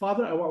 but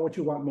Father, I want what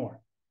you want more.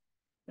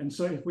 And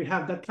so if we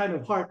have that kind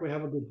of heart, we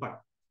have a good heart.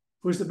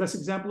 Who's the best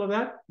example of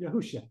that?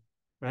 Yahusha,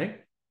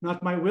 right?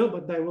 Not my will,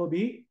 but thy will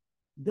be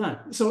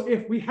done. So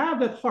if we have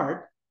that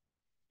heart,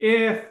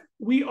 if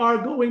we are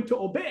going to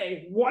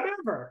obey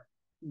whatever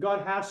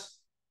God has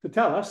to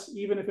tell us,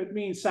 even if it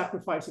means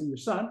sacrificing your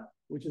son,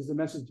 which is the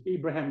message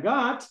Abraham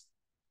got,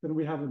 then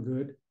we have a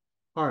good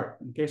heart.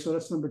 Okay, so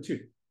that's number 2.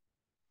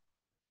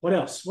 What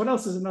else? What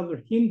else is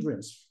another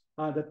hindrance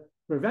that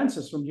prevents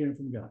us from hearing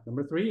from God?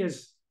 Number 3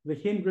 is the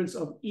hindrance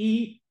of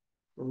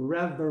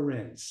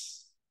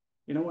irreverence.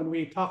 You know, when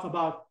we talk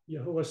about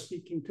Yahuwah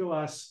speaking to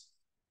us,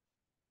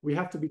 we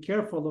have to be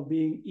careful of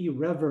being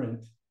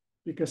irreverent,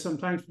 because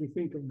sometimes we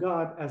think of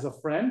God as a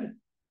friend,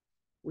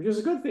 which is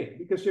a good thing,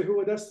 because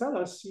Yahuwah does tell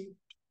us he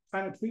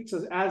kind of treats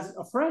us as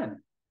a friend,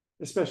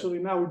 especially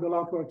now we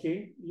belong to our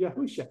King,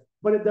 Yahusha.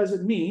 But it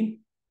doesn't mean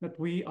that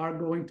we are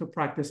going to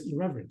practice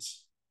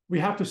irreverence. We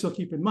have to still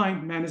keep in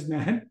mind, man is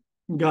man,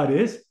 God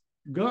is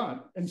God.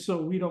 And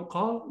so we don't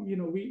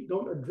we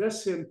don't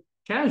address him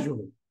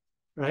casually,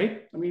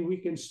 right? I mean, we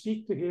can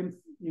speak to him,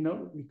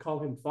 we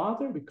call him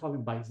Father, we call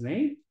him by his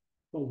name,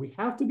 but we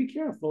have to be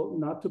careful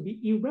not to be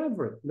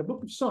irreverent. In the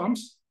book of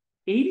Psalms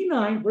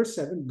 89, verse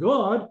 7,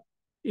 God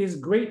is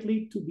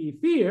greatly to be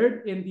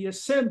feared in the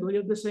assembly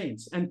of the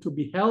saints and to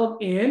be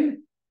held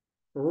in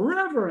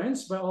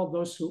reverence by all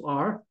those who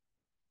are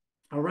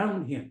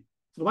around him.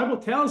 So the Bible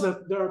tells us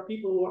there are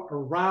people who are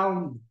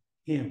around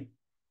him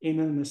in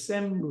an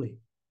assembly.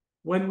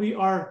 When we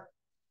are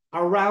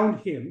around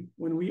him,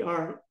 when we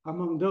are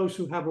among those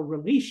who have a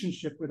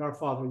relationship with our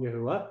Father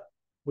Yahuwah,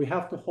 we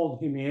have to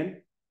hold him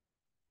in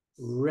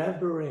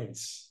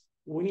reverence.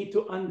 We need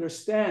to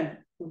understand,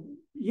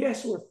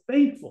 yes, we're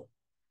thankful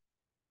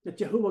that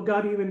Yahuwah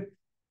God even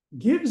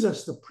gives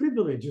us the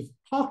privilege of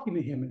talking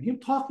to him and him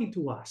talking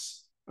to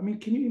us. I mean,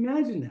 can you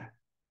imagine that?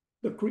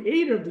 The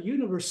creator of the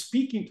universe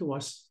speaking to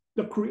us,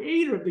 the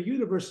creator of the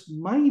universe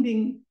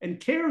minding and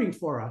caring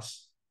for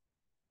us.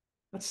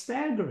 That's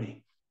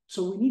staggering.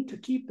 So we need to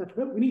keep that.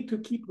 We need to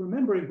keep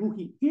remembering who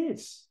he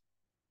is.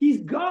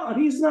 He's God.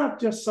 He's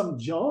not just some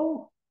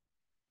Joe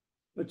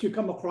that you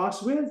come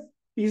across with.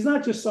 He's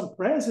not just some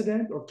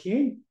president or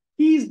king.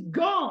 He's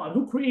God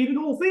who created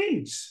all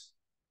things.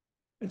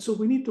 And so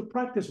we need to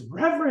practice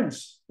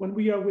reverence when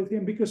we are with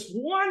him, because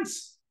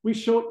once we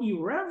show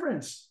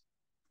irreverence,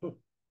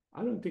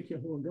 I don't think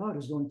Yahuwah God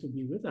is going to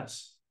be with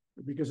us.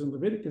 Because in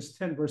Leviticus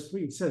 10, verse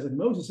 3, it says, and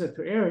Moses said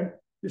to Aaron,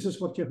 this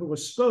is what Yahuwah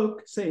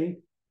spoke,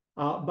 saying,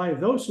 by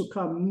those who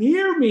come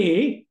near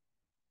me,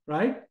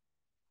 right,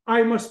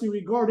 I must be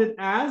regarded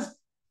as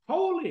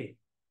holy.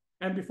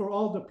 And before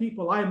all the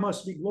people, I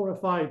must be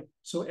glorified.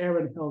 So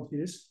Aaron held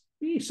his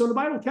peace. So the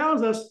Bible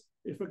tells us,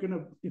 if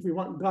we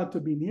want God to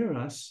be near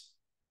us,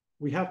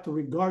 we have to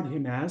regard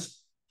him as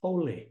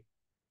holy.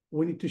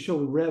 We need to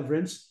show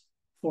reverence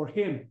for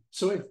him.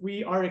 So if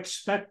we are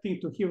expecting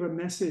to hear a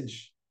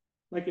message,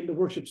 like in the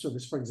worship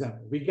service, for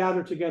example, we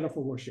gather together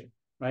for worship,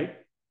 right?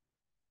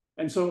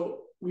 And so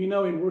we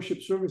know in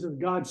worship services,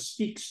 God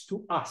speaks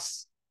to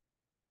us.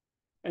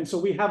 And so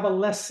we have a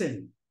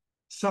lesson.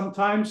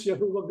 Sometimes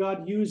Yahuwah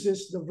God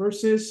uses the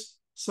verses.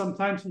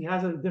 Sometimes he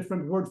has a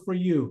different word for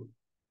you,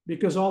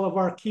 because all of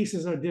our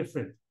cases are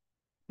different.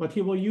 But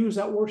he will use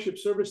that worship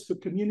service to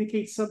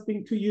communicate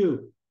something to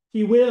you.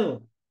 He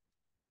will.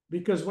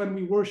 Because when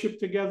we worship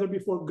together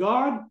before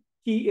God,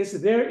 he is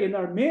there in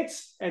our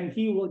midst, and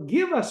he will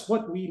give us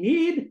what we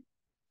need.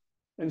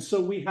 And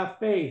so we have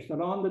faith that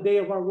on the day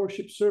of our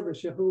worship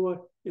service, Yahuwah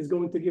is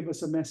going to give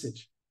us a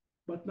message.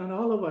 But not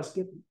all of us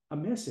get a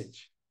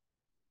message.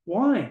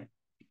 Why?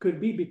 It could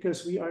be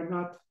because we are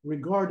not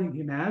regarding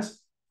him as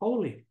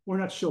holy. We're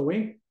not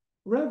showing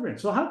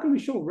reverence. So how can we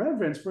show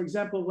reverence, for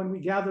example, when we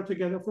gather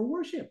together for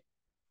worship?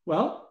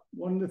 Well,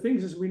 one of the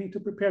things is we need to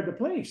prepare the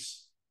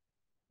place.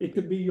 It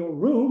could be your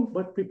room,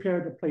 but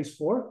prepare the place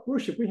for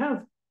worship. We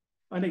have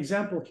an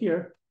example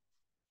here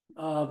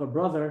of a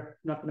brother,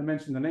 I'm not going to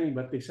mention the name,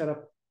 but they set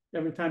up,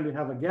 every time they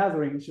have a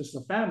gathering, it's just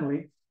a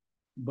family,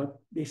 but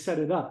they set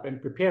it up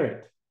and prepare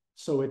it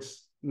so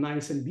it's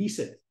nice and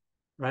decent,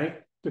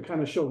 right? To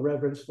kind of show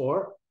reverence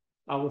for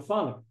our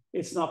Father.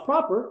 It's not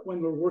proper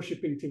when we're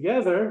worshiping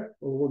together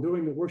or we're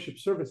doing the worship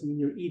service and then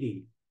you're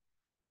eating,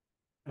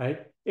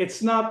 right?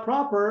 It's not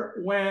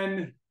proper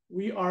when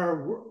we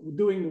are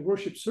doing the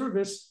worship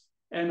service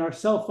and our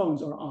cell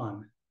phones are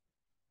on.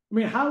 I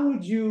mean, how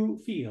would you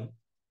feel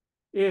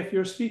if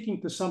you're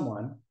speaking to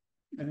someone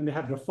and then they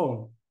have their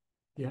phone,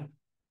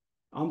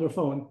 on their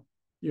phone,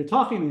 you're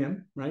talking to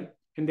them, right?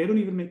 And they don't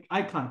even make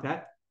eye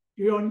contact.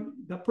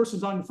 That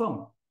person's on your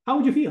phone. How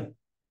would you feel?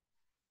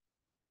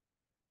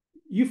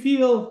 You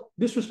feel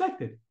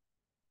disrespected,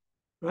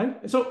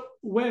 right? And so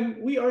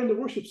when we are in the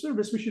worship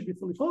service, we should be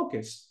fully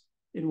focused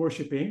in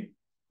worshiping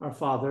our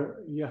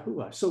Father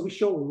Yahuwah. So we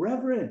show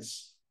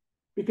reverence,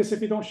 because if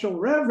we don't show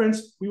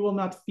reverence, we will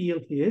not feel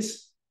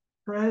his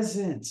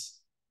presence.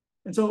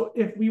 And so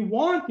if we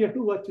want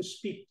Yahuwah to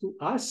speak to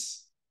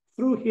us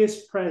through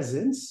his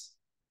presence,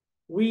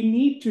 we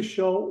need to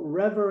show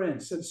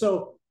reverence. And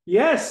so,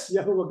 yes,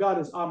 Yahuwah God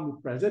is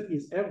omnipresent.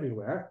 He's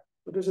everywhere.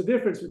 But there's a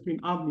difference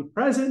between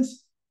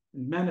omnipresence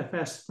and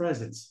manifest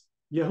presence.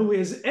 Yahuwah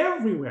is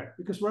everywhere,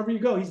 because wherever you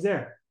go, he's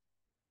there.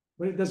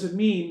 But it doesn't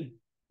mean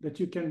that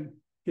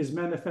his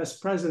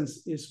manifest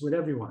presence is with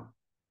everyone.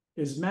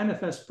 His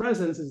manifest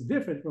presence is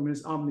different from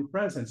his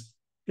omnipresence.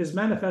 His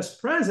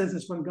manifest presence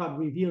is when God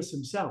reveals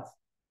himself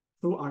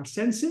through our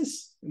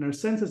senses, and our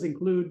senses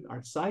include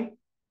our sight,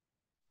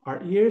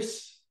 our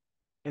ears,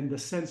 and the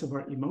sense of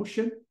our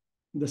emotion,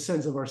 and the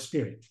sense of our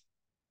spirit.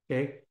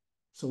 Okay?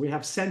 So we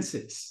have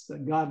senses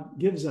that God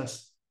gives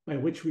us by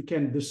which we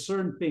can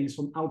discern things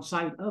from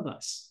outside of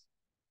us.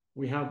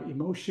 We have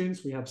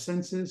emotions, we have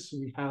senses,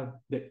 we have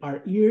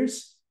our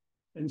ears.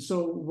 And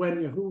so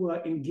when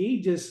Yahuwah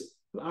engages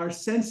our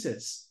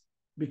senses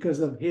because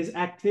of his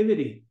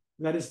activity,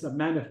 that is the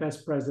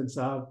manifest presence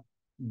of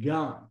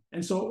God.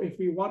 And so if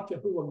we want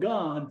Yahuwah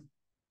God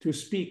to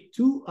speak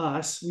to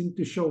us, we need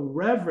to show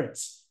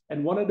reverence.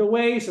 And one of the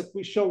ways that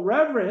we show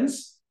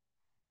reverence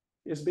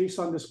is based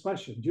on this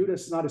question.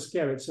 Judas, not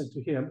Iscariot, said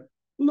to him,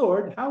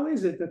 Lord, how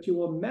is it that you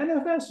will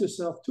manifest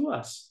yourself to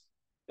us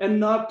and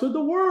not to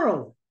the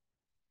world?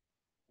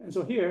 And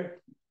so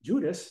here,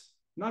 Judas,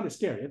 not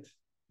Iscariot,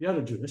 the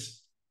other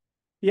Judas,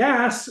 he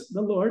asks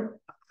the Lord,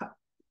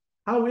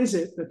 how is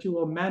it that you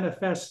will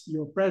manifest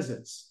your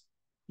presence,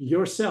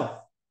 yourself,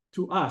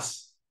 to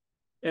us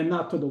and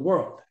not to the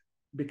world?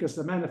 Because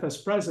the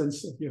manifest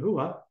presence of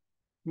Yahuwah,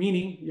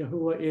 meaning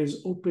Yahuwah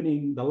is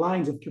opening the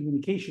lines of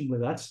communication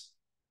with us.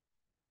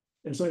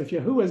 And so if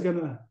Yahuwah is going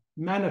to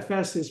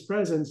manifest his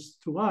presence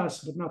to us,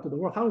 but not to the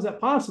world, how is that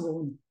possible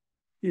when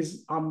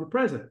he's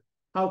omnipresent?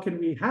 How can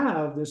we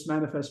have this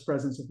manifest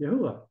presence of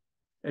Yahuwah?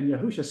 And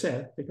Yahusha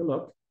said, take a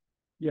look.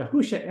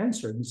 Yahusha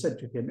answered and said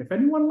to him, if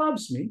anyone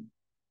loves me,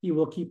 he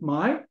will keep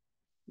my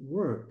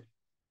word.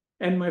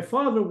 And my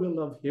Father will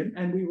love him,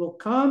 and we will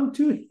come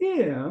to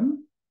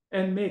him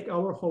and make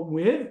our home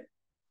with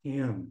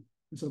him.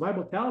 And so the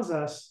Bible tells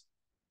us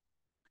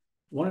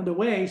one of the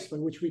ways by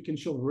which we can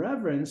show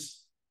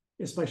reverence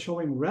is by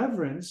showing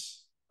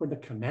reverence for the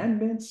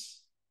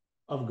commandments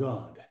of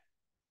God.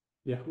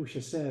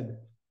 Yahusha said,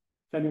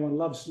 if anyone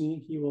loves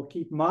me, he will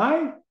keep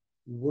my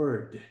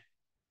word.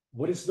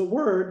 What is the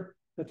word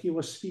that he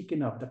was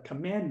speaking of? The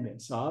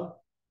commandments of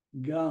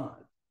God.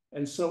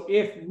 And so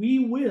if we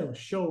will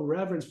show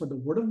reverence for the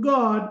word of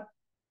God,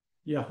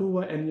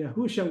 Yahuwah and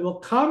Yahusha will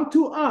come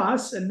to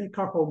us and make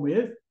our home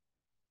with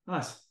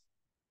us.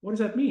 What does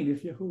that mean?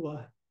 If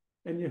Yahuwah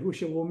and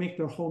Yahusha will make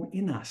their home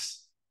in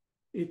us,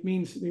 it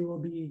means they will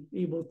be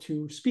able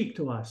to speak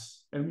to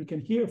us and we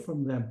can hear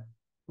from them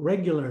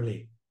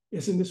regularly.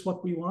 Isn't this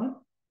what we want?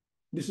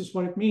 This is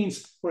what it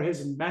means for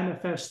his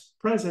manifest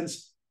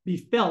presence be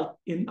felt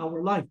in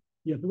our life.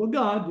 Yahuwah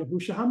God,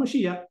 Yahusha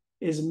HaMashiach,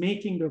 is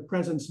making their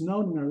presence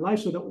known in our life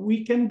so that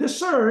we can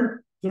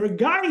discern their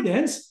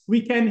guidance.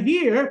 We can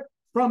hear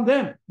from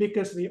them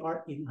because they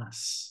are in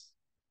us.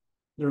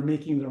 They're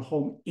making their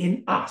home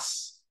in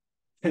us.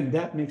 And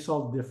that makes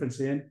all the difference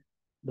in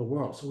the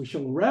world. So we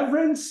show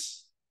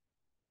reverence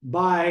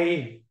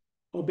by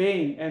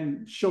obeying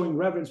and showing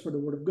reverence for the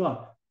word of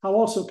God. How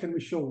also can we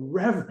show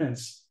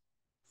reverence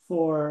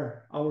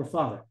for our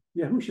Father?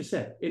 Yahusha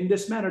said, in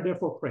this manner,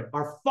 therefore pray,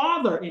 our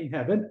Father in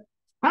heaven,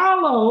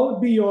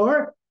 hallowed be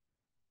your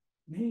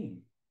name.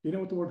 You know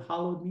what the word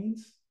hallowed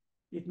means?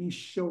 It means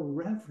show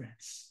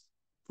reverence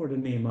for the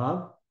name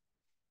of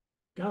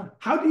God.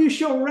 How do you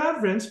show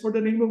reverence for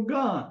the name of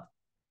God?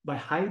 By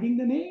hiding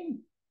the name?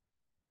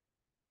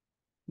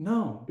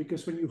 No,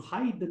 because when you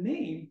hide the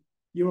name,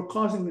 you're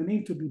causing the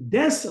name to be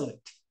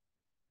desolate.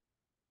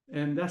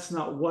 And that's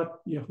not what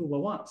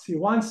Yahuwah wants. He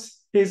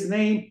wants his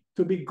name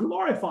to be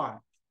glorified.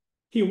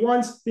 He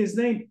wants his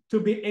name to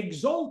be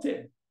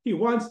exalted. He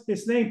wants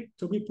his name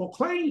to be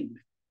proclaimed.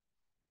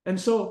 And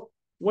so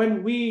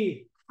when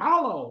we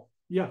hallow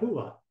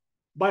Yahuwah,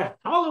 by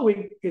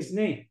hallowing his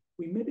name,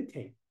 we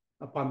meditate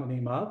upon the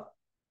name of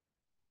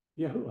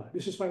Yahuwah.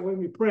 This is why when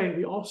we pray,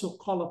 we also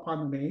call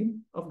upon the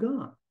name of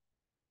God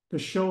to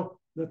show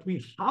that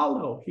we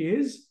hallow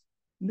his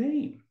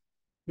name,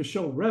 to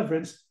show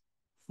reverence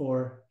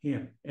for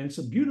him. And it's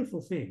a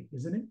beautiful thing,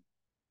 isn't it?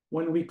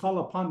 When we call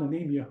upon the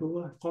name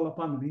Yahuwah, call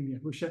upon the name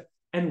Yahusha,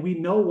 and we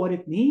know what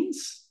it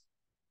means.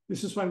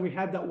 This is why we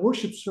had that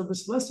worship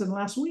service lesson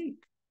last week.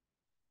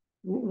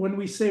 When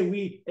we say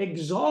we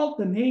exalt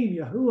the name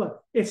Yahuwah,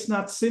 it's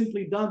not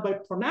simply done by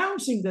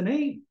pronouncing the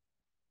name,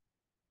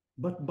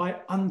 but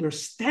by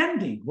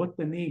understanding what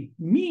the name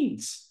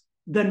means.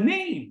 The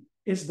name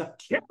is the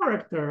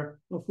character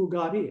of who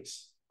God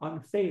is,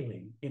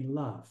 unfailing in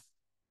love,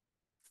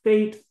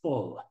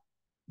 faithful,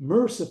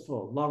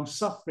 merciful,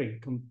 long-suffering,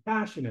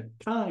 compassionate,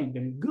 kind,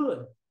 and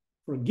good,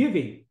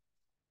 forgiving.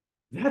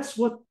 That's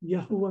what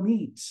Yahuwah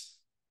means.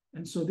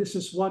 And so this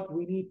is what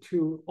we need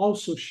to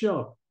also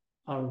show,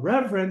 our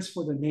reverence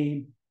for the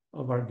name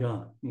of our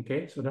God.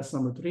 Okay, so that's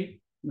number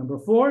 3. Number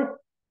 4,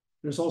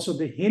 there's also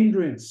the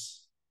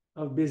hindrance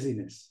of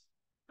busyness.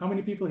 How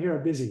many people here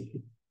are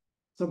busy?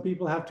 Some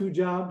people have 2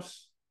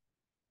 jobs.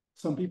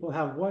 Some people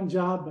have 1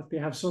 job, but they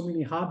have so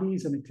many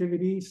hobbies and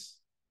activities.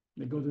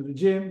 They go to the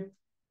gym.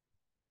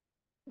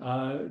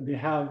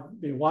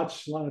 They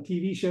watch a lot of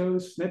TV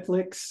shows,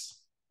 Netflix,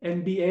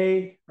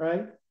 NBA,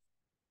 right?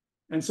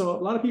 And so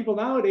a lot of people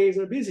nowadays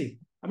are busy.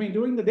 I mean,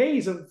 during the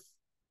days of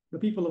the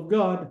people of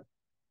God,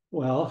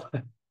 well,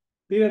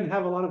 they didn't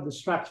have a lot of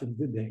distractions,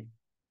 did they?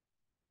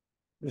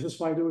 This is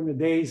why during the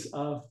days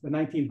of the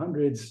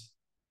 1900s,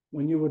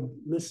 when you would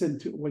listen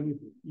to, when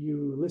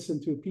you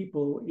listen to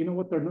people, you know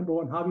what their number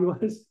 1 hobby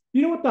was?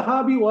 You know what the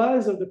hobby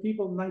was of the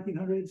people in the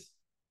 1900s?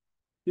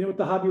 You know what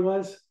the hobby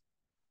was?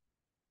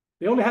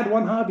 They only had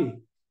one hobby,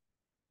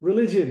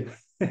 religion.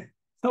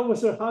 That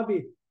was their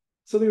hobby.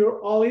 So they were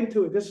all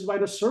into it. This is why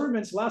the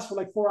sermons last for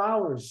like 4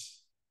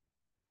 hours.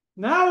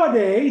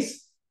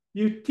 Nowadays,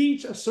 you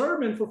teach a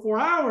sermon for 4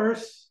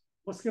 hours,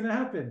 what's going to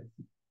happen?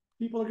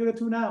 People are going to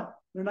tune out.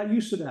 They're not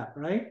used to that,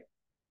 right?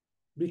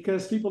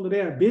 Because people today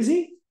are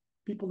busy.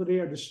 People today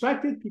are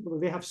distracted. People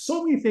today have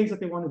so many things that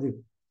they want to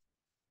do.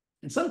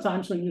 And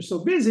sometimes when you're so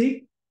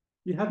busy,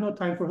 you have no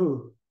time for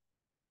who?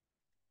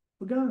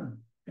 For God.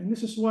 And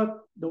this is what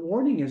the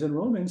warning is in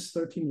Romans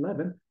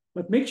 13:11.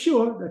 But make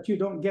sure that you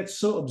don't get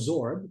so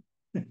absorbed.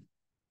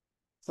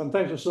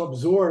 Sometimes we're so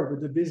absorbed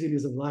with the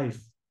busyness of life.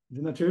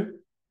 Isn't that true?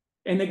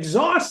 And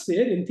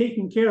exhausted in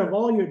taking care of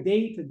all your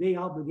day-to-day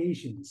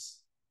obligations,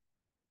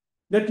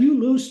 that you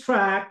lose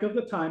track of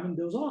the time and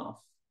doze off,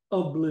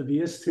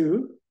 oblivious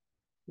to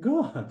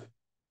God.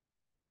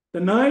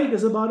 The night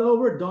is about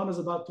over, dawn is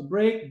about to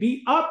break.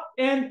 Be up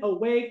and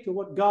awake to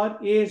what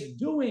God is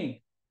doing.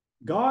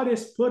 God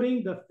is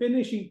putting the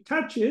finishing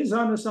touches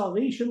on the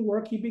salvation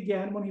work he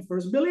began when he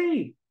first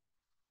believed.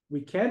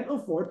 We can't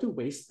afford to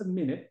waste a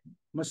minute,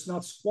 must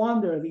not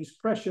squander these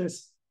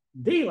precious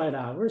daylight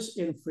hours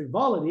in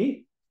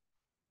frivolity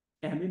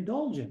and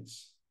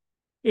indulgence,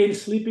 in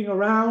sleeping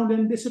around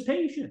and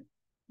dissipation,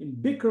 in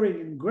bickering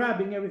and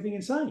grabbing everything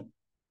in sight.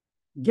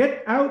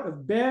 Get out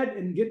of bed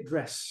and get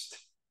dressed.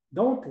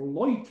 Don't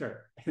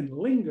loiter and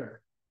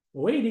linger,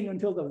 waiting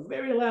until the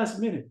very last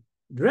minute.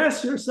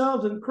 Dress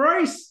yourselves in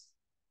Christ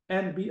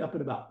and be up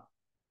and about.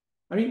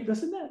 I mean,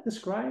 doesn't that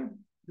describe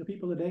the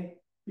people today?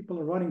 People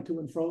are running to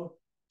and fro,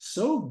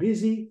 so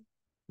busy.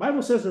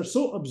 Bible says they're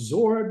so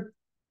absorbed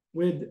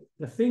with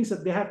the things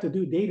that they have to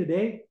do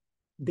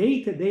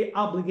day-to-day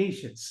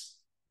obligations.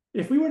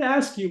 If we were to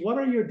ask you, what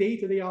are your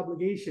day-to-day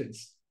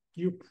obligations?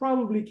 You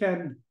probably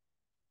can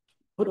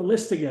put a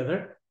list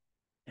together,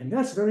 and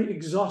that's very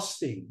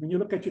exhausting. When you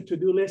look at your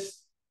to-do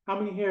list, how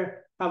many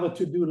here have a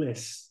to-do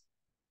list?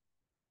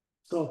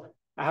 So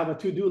I have a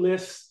to-do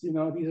list, these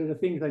are the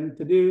things I need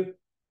to do.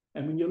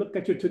 And when you look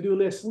at your to-do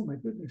list, oh my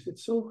goodness,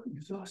 it's so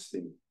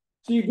exhausting.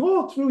 So you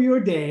go through your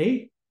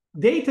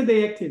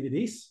day-to-day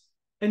activities,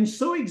 and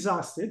so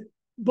exhausted,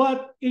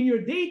 but in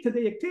your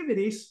day-to-day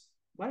activities,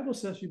 Bible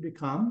says you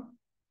become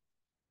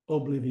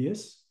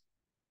oblivious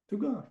to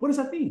God. What does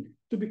that mean,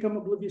 to become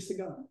oblivious to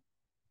God?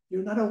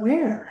 You're not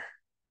aware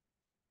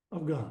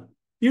of God.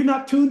 You're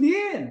not tuned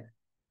in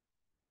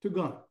to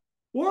God.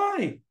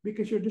 Why?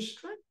 Because you're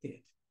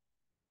distracted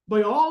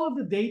by all of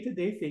the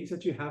day-to-day things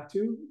that you have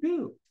to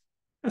do.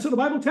 And so the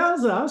Bible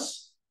tells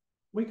us,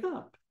 wake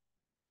up.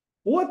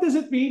 What does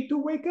it mean to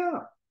wake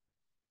up?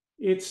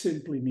 It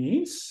simply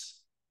means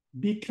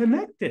be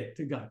connected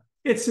to God.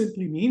 It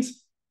simply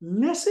means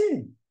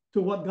listen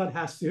to what God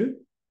has to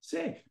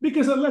say.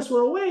 Because unless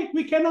we're awake,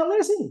 we cannot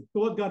listen to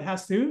what God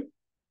has to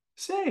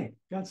say.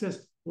 God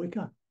says, wake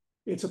up.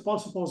 It's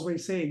Apostle Paul's way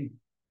of saying,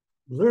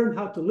 learn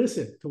how to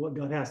listen to what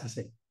God has to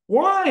say.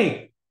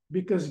 Why?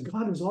 Because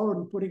God is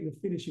already putting the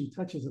finishing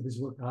touches of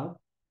his work of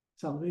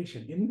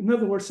salvation. In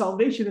other words,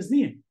 salvation is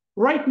near.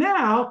 Right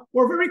now,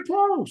 we're very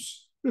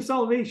close to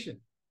salvation.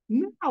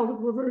 Now that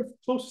we're very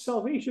close to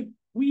salvation,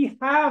 we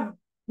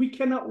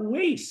cannot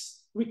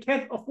waste. We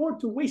can't afford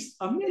to waste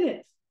a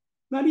minute,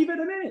 not even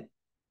a minute,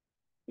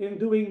 in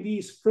doing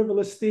these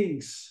frivolous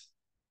things,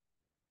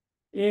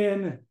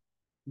 in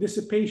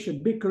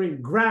dissipation,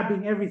 bickering,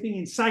 grabbing everything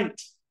in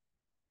sight.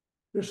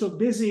 They're so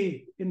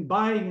busy in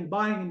buying and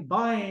buying and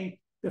buying,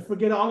 they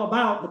forget all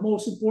about the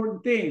most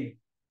important thing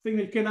that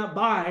you cannot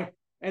buy,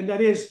 and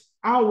that is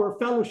our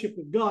fellowship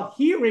with God,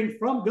 hearing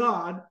from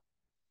God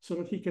so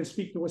that he can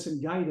speak to us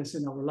and guide us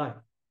in our life.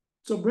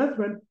 So,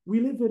 brethren, we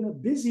live in a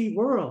busy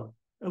world,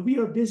 and we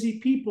are busy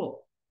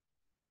people.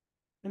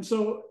 And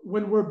so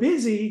when we're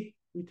busy,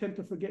 we tend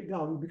to forget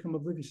God. We become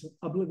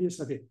oblivious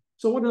of it.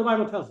 So what the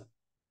Bible tells us,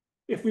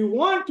 if we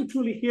want to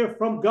truly hear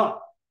from God,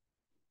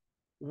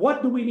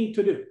 what do we need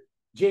to do?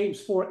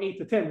 James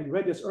 4:8-10, we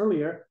read this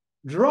earlier.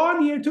 Draw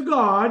near to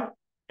God,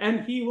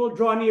 and he will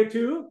draw near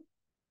to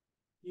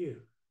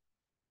you.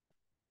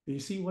 Do you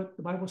see what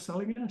the Bible is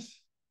telling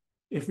us?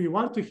 If we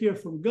want to hear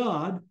from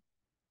God,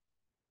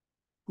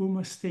 who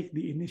must take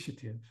the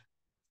initiative?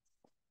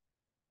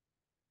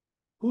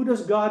 Who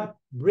does God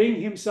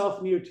bring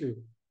himself near to?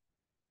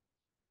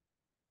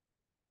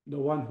 The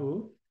one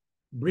who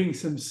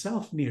brings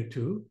himself near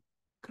to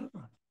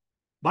God.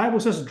 Bible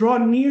says, draw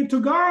near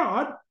to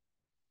God,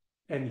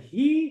 and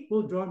he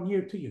will draw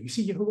near to you. You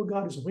see, Jehovah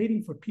God is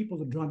waiting for people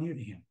to draw near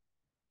to him.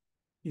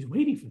 He's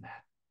waiting for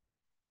that.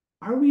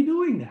 Are we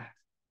doing that?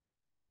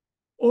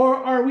 Or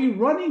are we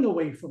running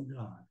away from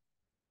God?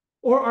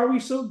 Or are we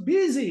so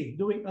busy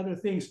doing other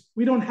things,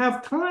 we don't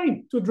have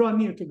time to draw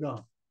near to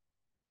God?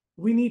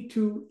 We need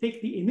to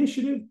take the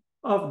initiative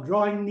of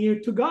drawing near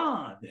to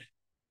God.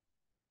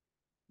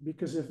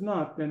 Because if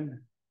not,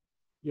 then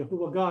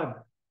Jehovah God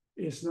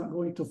is not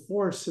going to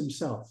force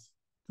himself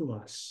to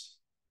us.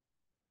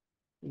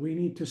 We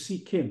need to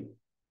seek him.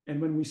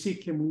 And when we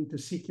seek him, we need to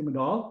seek him with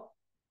all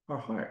our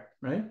heart,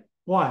 right?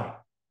 Why?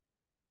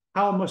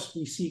 how must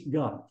we seek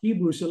God?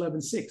 Hebrews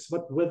 11:6.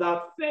 But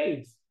without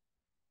faith,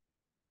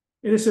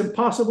 it is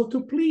impossible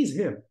to please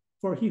him.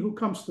 For he who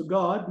comes to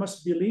God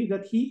must believe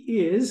that he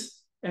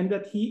is, and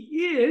that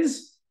he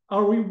is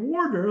a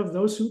rewarder of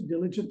those who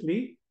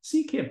diligently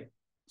seek him.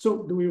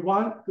 So do we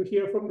want to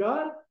hear from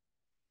God?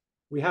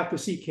 We have to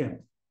seek him.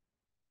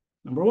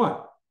 Number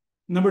one.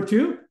 Number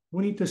two,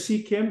 we need to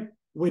seek him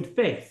with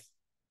faith,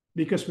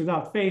 because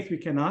without faith, we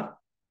cannot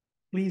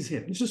please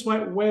him. This is why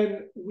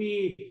when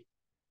we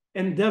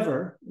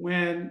endeavor,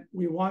 when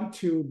we want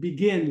to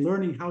begin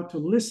learning how to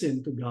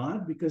listen to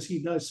God, because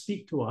he does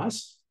speak to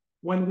us,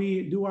 when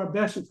we do our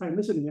best to try and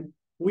listen to him,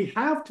 we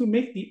have to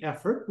make the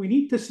effort. We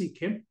need to seek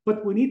him,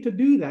 but we need to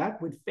do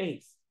that with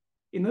faith.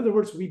 In other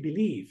words, we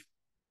believe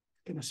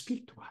he's going to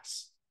speak to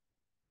us.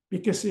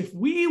 Because if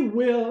we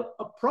will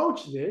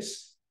approach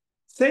this,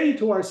 saying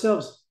to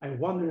ourselves, I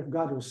wonder if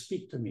God will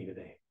speak to me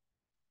today,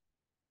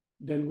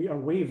 then we are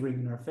wavering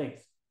in our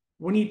faith.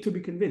 We need to be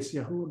convinced,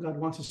 Yahuwah, God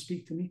wants to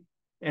speak to me,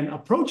 and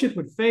approach it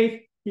with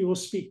faith, he will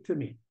speak to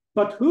me.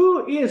 But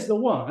who is the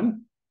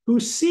one who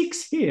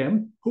seeks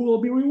him who will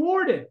be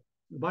rewarded?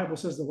 The Bible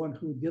says the one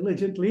who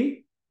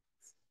diligently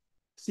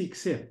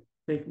seeks him.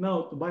 Take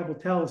note, the Bible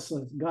tells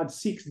us God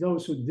seeks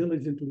those who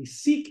diligently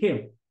seek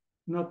him,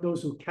 not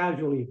those who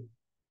casually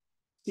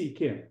seek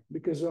him,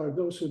 because there are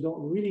those who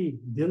don't really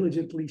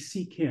diligently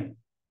seek him.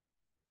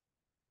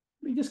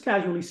 We just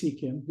casually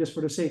seek him just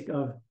for the sake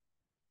of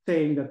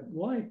saying that,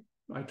 well,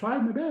 I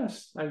tried my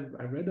best. I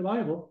read the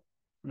Bible,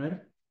 right?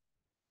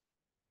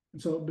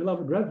 And so,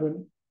 beloved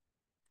brethren,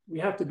 we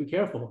have to be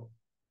careful.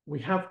 We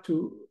have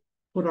to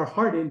put our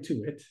heart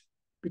into it,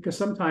 because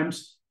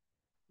sometimes,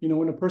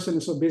 when a person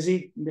is so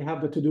busy, they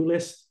have the to-do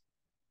list.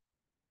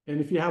 And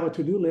if you have a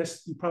to-do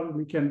list, you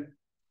probably can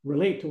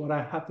relate to what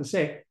I have to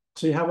say.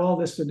 So you have all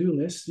this to-do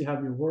list. You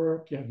have your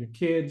work, you have your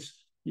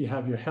kids, you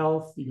have your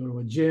health, you go to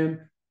a gym,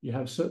 you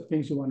have certain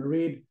things you want to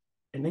read.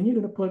 And then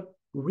you're going to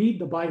read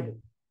the Bible.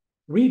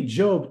 Read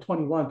Job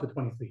 21 to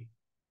 23.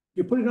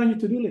 You put it on your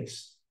to-do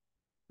list,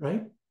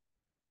 right?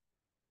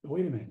 But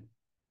wait a minute.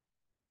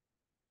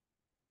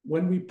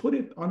 When we put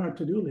it on our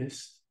to-do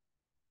list,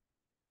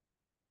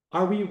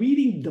 are we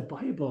reading the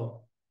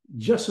Bible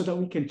just so that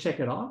we can check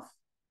it off?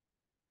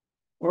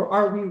 Or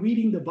are we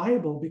reading the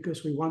Bible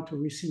because we want to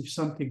receive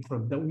something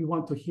from that we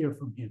want to hear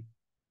from him?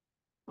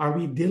 Are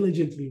we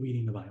diligently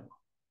reading the Bible?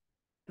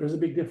 There's a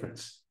big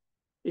difference.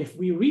 If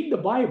we read the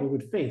Bible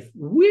with faith,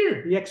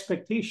 with the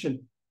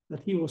expectation that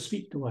he will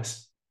speak to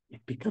us,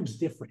 it becomes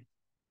different.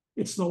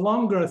 It's no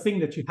longer a thing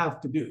that you have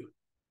to do.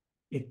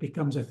 It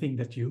becomes a thing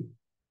that you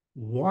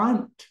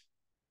want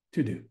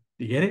to do.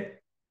 Do you get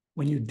it?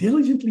 When you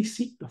diligently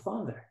seek the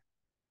Father,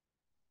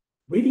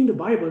 reading the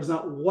Bible is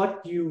not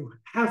what you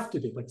have to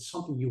do, but it's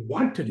something you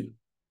want to do.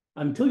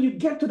 Until you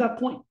get to that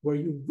point where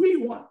you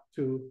really want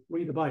to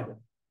read the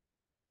Bible,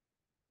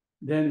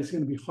 then it's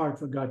going to be hard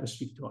for God to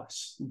speak to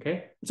us.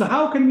 Okay? So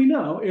how can we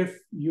know if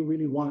you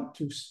really want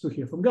to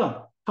hear from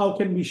God? How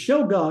can we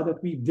show God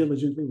that we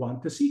diligently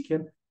want to seek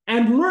him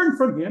and learn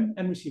from him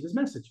and receive his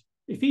message?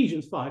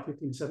 Ephesians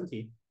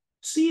 5:15-17.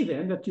 See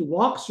then that you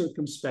walk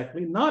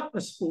circumspectly, not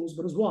as fools,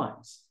 but as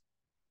wise,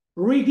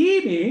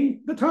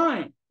 redeeming the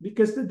time,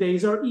 because the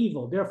days are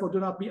evil. Therefore, do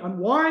not be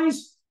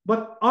unwise,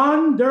 but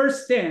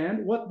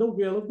understand what the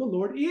will of the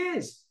Lord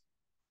is.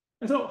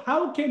 And so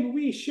how can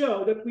we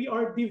show that we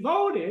are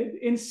devoted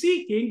in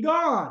seeking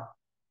God?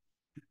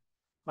 The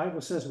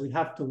Bible says we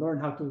have to learn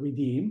how to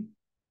redeem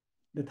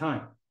the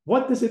time.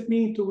 What does it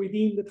mean to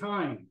redeem the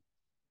time?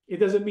 It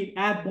doesn't mean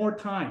add more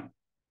time.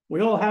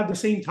 We all have the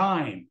same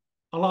time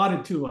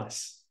allotted to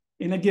us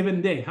in a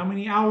given day. How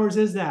many hours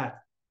is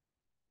that?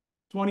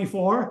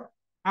 24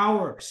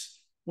 hours.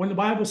 When the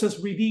Bible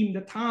says redeem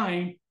the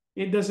time,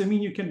 it doesn't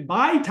mean you can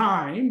buy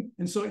time.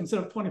 And so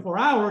instead of 24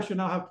 hours, you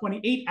now have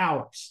 28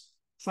 hours.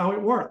 That's how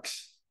it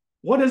works.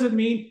 What does it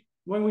mean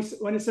when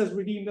it says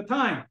redeem the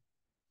time?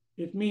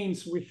 It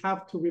means we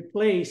have to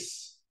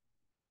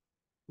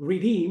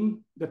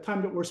redeem the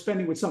time that we're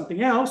spending with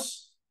something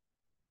else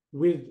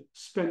with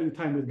spending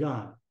time with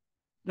God.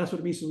 That's what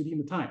it means to redeem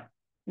the time.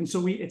 And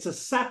so it's a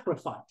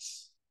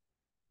sacrifice.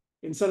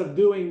 Instead of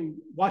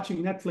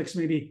watching Netflix,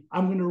 maybe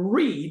I'm going to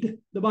read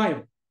the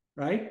Bible,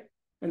 right?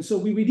 And so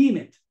we redeem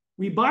it.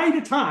 We buy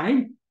the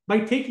time by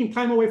taking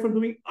time away from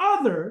doing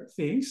other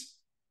things.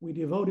 We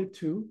devote it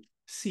to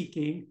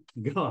seeking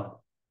God.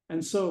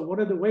 And so what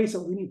are the ways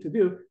that we need to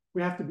do?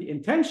 We have to be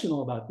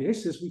intentional about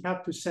this, is we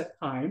have to set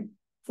time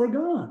for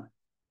God.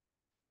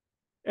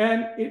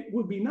 And it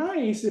would be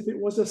nice if it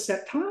was a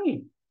set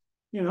time,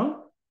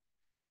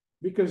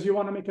 because you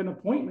want to make an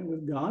appointment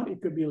with God.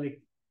 It could be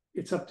like,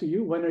 it's up to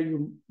you. When are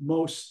you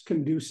most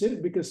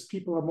conducive? Because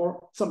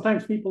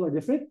sometimes people are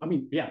different.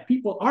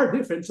 People are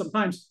different.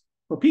 Sometimes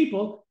for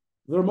people,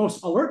 their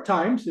most alert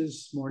times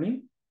is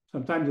morning.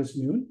 Sometimes it's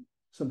noon.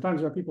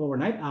 Sometimes there are people who are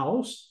night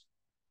owls.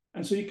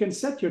 And so you can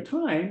set your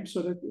time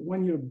so that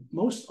when you're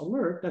most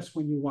alert, that's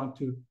when you want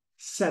to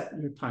set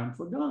your time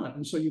for God.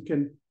 And so you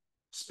can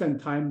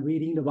spend time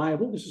reading the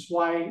Bible. This is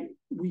why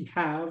we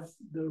have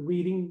the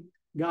reading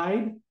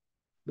guide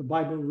the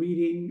Bible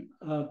reading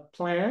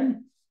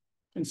plan.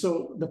 And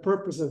so the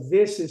purpose of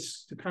this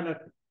is to kind of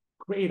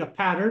create a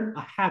pattern,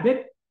 a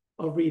habit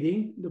of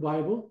reading the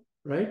Bible,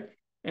 right?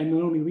 And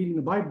not only reading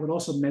the Bible, but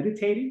also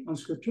meditating on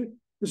Scripture.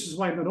 This is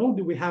why not only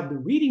do we have the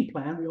reading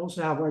plan, we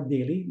also have our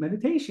daily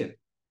meditation.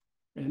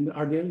 And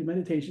our daily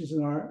meditations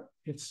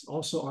it's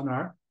also on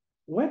our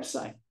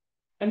website.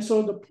 And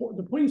so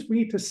the point is we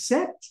need to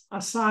set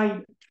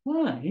aside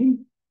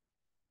time.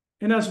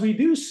 And as we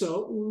do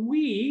so,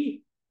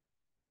 we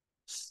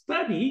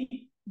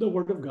study the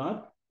Word of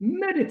God,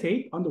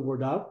 meditate on the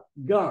Word of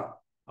God.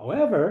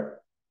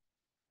 However,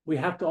 we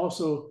have to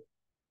also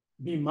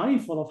be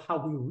mindful of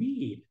how we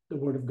read the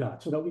Word of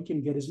God so that we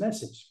can get His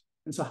message.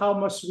 And so how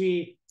must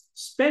we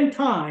spend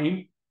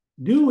time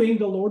doing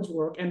the Lord's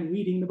work and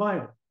reading the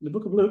Bible? In the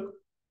book of Luke,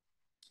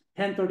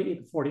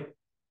 10:38-40,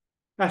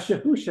 as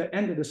Yahusha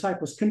and the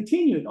disciples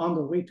continued on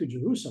their way to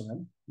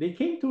Jerusalem, they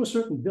came to a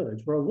certain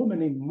village where a woman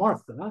named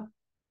Martha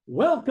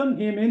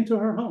welcomed him into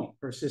her home.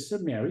 Her sister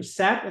Mary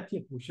sat at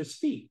Yahusha's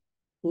feet,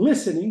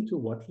 listening to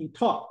what he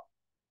taught.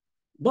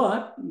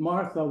 But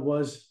Martha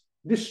was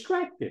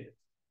distracted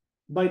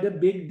by the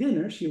big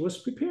dinner she was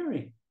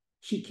preparing.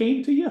 She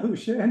came to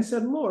Yahusha and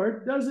said,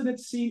 Lord, doesn't it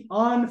seem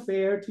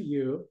unfair to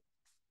you,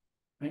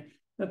 right,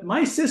 that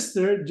my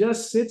sister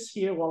just sits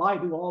here while I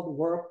do all the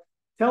work?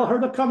 Tell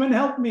her to come and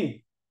help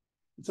me.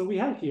 And so we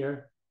have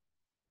here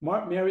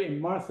Mary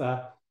and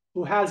Martha,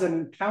 who has an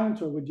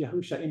encounter with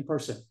Yahusha in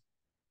person.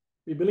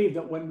 We believe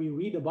that when we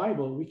read the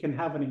Bible, we can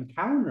have an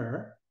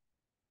encounter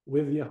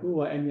with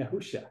Yahuwah and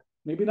Yahusha.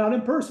 Maybe not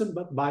in person,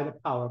 but by the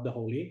power of the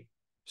Holy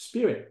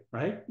Spirit,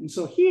 right? And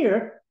so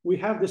here we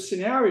have this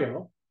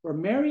scenario where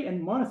Mary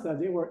and Martha,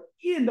 they were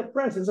in the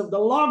presence of the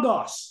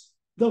Logos,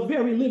 the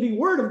very living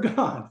Word of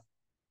God,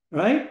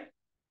 right?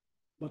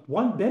 But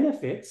one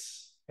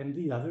benefits and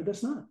the other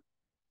does not.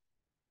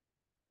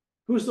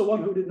 Who's the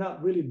one who did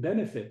not really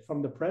benefit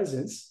from the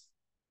presence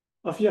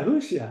of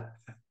Yahusha?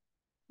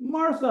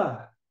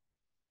 Martha.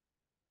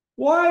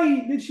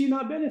 Why did she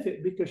not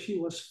benefit? Because she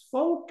was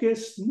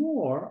focused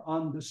more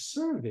on the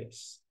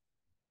service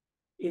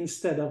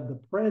instead of the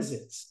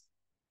presence.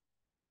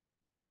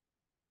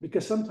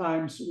 Because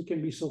sometimes we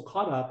can be so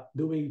caught up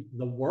doing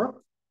the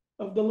work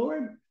of the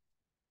Lord.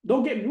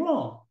 Don't get me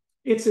wrong.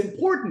 It's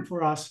important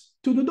for us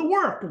to do the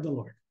work of the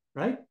Lord,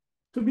 right?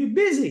 To be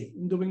busy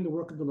in doing the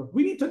work of the Lord.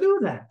 We need to do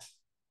that.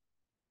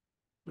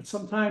 But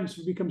sometimes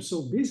we become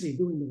so busy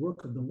doing the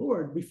work of the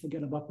Lord, we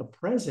forget about the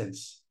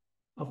presence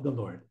of the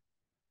Lord.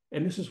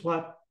 And this is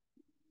what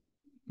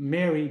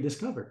Mary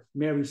discovered.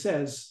 Mary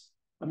says,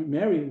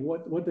 Mary,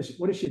 what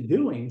is she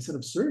doing instead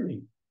of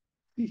serving?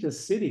 She's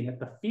just sitting at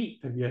the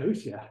feet of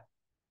Yahusha.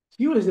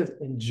 She was just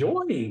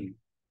enjoying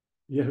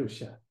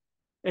Yahusha.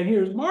 And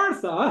here's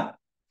Martha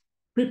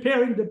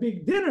preparing the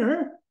big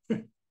dinner,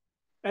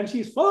 and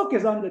she's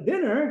focused on the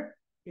dinner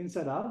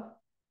instead of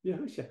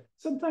Yahusha.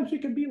 Sometimes we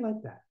can be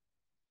like that.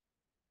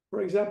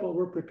 For example,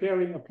 we're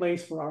preparing a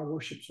place for our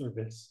worship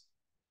service.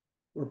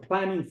 We're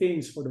planning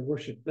things for the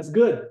worship. That's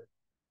good.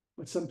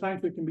 But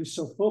sometimes we can be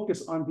so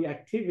focused on the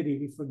activity,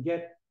 we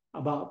forget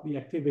about the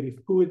activity,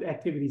 who the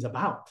activity is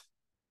about.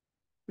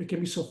 We can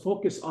be so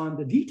focused on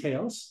the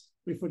details,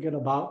 we forget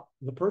about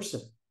the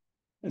person.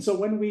 And so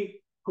when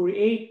we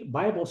create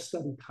Bible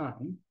study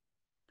time,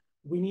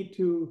 we need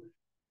to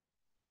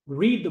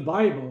read the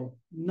Bible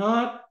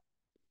not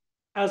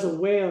as a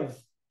way of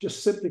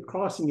just simply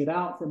crossing it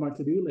out from our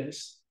to-do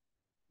list,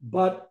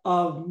 but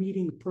of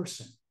meeting the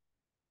person,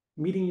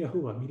 meeting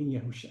Yahuwah, meeting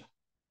Yahusha.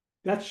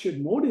 That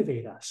should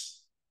motivate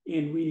us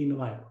in reading the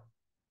Bible.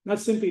 Not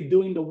simply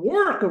doing the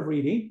work of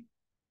reading,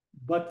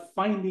 but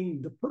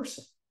finding the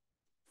person,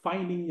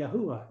 finding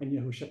Yahuwah and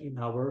Yahusha in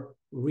our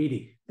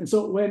reading. And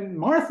so when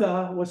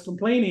Martha was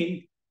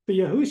complaining to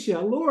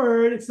Yahusha,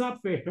 Lord, it's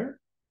not fair.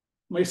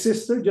 My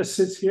sister just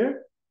sits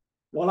here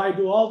while I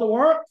do all the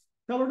work.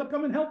 Tell her to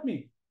come and help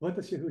me. What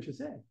does Yahusha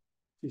say?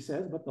 She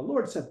says, but the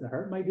Lord said to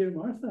her, my dear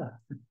Martha,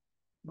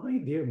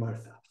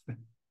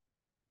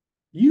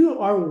 you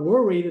are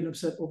worried and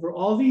upset over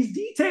all these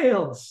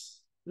details.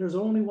 There's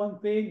only one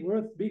thing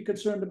worth being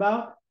concerned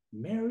about.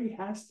 Mary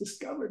has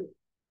discovered it,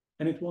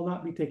 and it will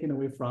not be taken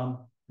away from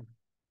her.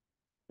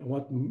 And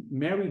what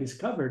Mary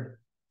discovered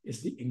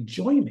is the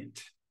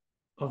enjoyment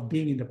of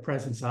being in the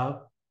presence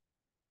of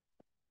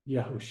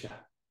Yahusha.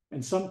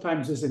 And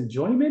sometimes this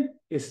enjoyment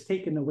is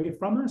taken away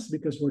from us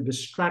because we're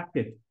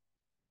distracted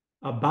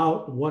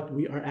about what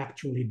we are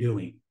actually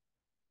doing.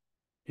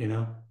 You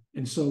know?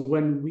 And so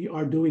when we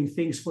are doing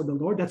things for the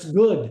Lord, that's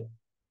good.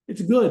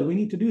 It's good. We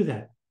need to do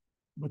that.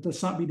 But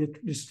let's not be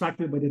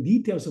distracted by the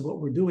details of what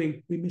we're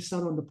doing. We miss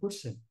out on the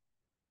person.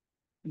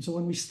 And so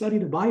when we study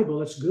the Bible,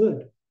 that's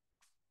good.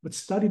 But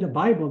study the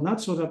Bible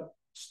not so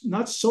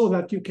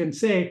that you can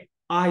say,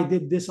 I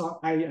did this,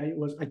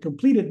 I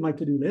completed my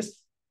to-do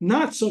list.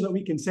 Not so that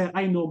we can say,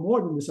 I know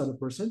more than this other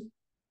person.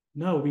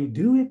 No, we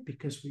do it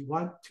because we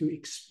want to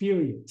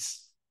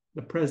experience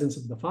the presence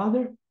of the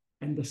Father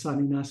and the Son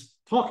in us,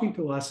 talking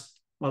to us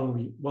while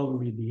we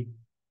read the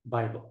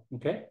Bible.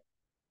 Okay?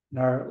 And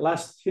our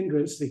last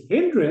hindrance, the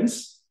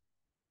hindrance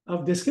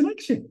of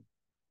disconnection.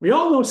 We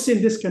all know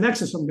sin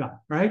disconnects us from God,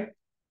 right?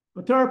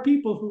 But there are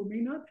people who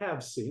may not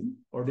have sin,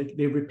 or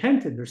they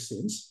repented their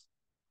sins,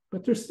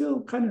 but they're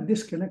still kind of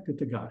disconnected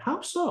to God.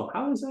 How so?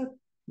 How does that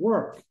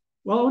work?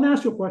 Well, I want to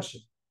ask you a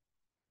question.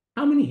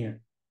 How many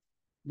here,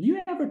 do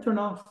you ever turn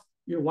off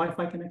your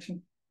Wi-Fi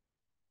connection?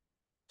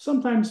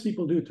 Sometimes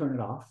people do turn it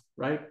off,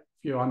 right?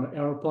 If you're on the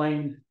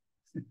airplane,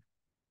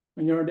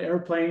 when you're on the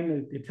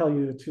airplane, they tell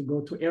you to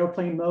go to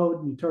airplane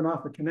mode, and you turn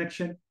off the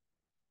connection,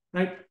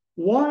 right?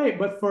 Why?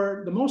 But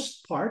for the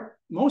most part,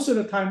 most of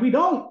the time, we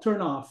don't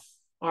turn off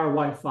our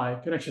Wi-Fi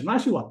connection. I'll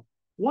ask you what,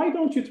 why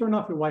don't you turn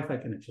off your Wi-Fi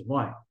connection?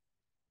 Why?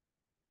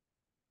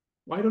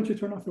 Why don't you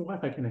turn off your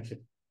Wi-Fi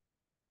connection?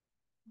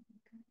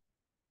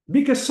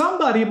 Because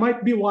somebody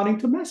might be wanting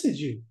to message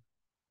you,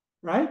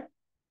 right?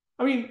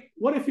 I mean,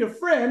 what if your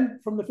friend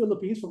from the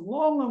Philippines from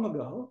long, long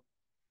ago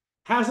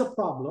has a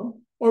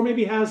problem, or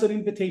maybe has an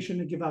invitation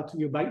to give out to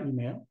you by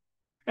email,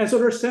 and so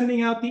they're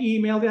sending out the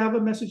email, they have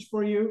a message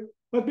for you,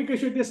 but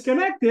because you're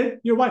disconnected,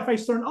 your Wi-Fi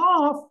is turned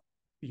off,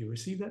 do you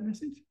receive that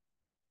message?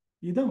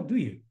 You don't, do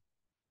you?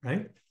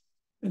 Right?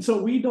 And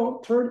so we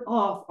don't turn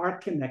off our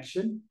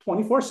connection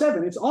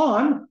 24/7. It's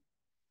on,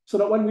 so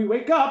that when we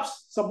wake up,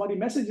 somebody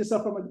messages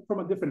us from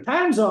a different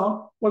time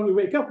zone. When we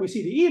wake up, we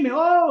see the email.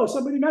 Oh,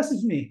 somebody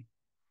messaged me.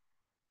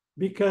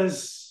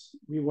 Because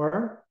we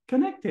were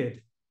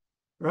connected,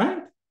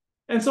 right?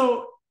 And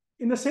so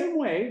in the same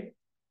way,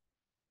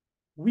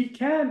 we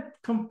can't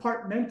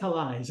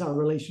compartmentalize our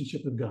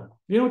relationship with God.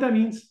 You know what that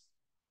means?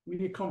 When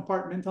you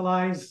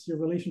compartmentalize your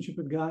relationship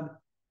with God,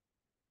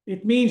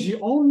 it means you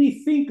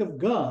only think of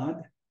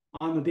God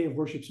on the day of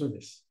worship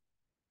service.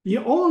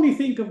 You only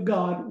think of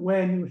God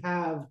when you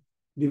have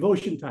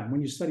devotion time,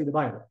 when you study the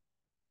Bible.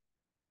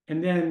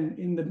 And then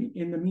in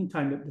the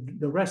meantime,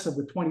 the rest of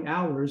the 20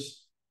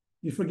 hours,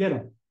 you forget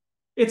Him.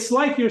 It's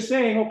like you're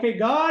saying, okay,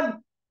 God,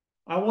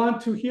 I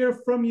want to hear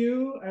from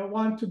you. I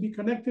want to be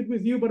connected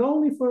with you, but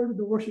only for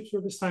the worship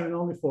service time and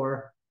only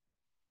for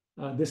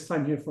this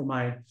time here for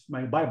my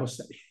Bible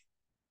study.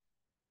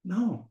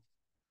 No,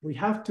 we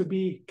have to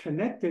be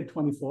connected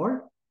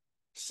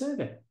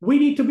 24/7. We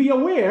need to be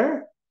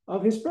aware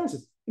of His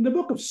presence. In the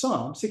book of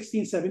Psalm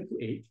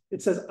 16:7-8,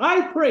 it says,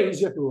 I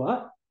praise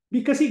Yahuwah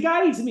because He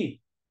guides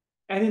me.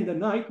 And in the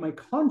night, my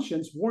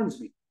conscience warns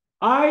me.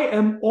 I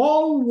am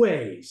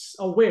always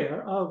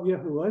aware of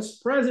Yahuwah's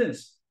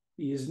presence.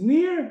 He is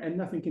near and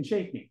nothing can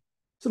shake me.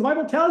 So the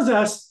Bible tells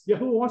us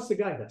Yahuwah wants to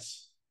guide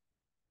us.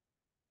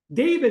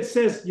 David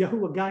says,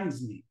 Yahuwah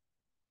guides me.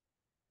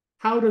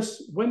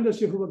 When does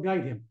Yahuwah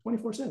guide him?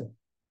 24/7.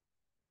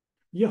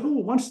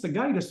 Yahuwah wants to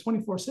guide us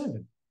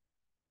 24/7.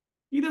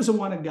 He doesn't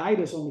want to guide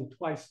us only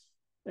twice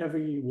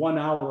every 1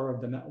 hour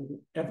of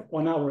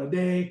 1 hour a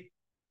day.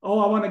 Oh,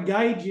 I want to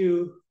guide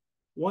you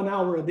 1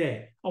 hour a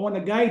day. I want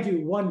to guide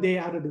you 1 day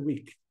out of the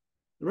week.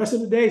 The rest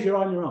of the days, you're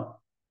on your own.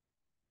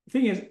 The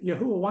thing is,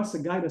 Yahuwah wants to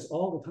guide us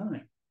all the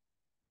time.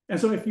 And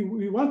so if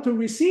we want to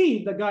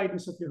receive the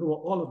guidance of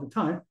Yahuwah all of the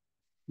time,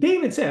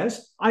 David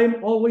says, I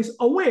am always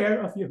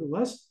aware of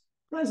Yahuwah's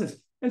presence.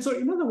 And so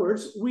in other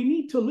words, we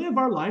need to live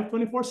our life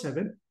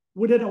 24/7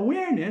 with an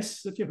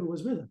awareness that Yahuwah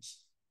is with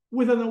us,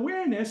 with an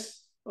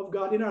awareness of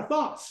God in our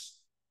thoughts.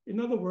 In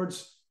other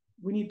words,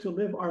 we need to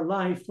live our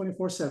life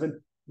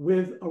 24/7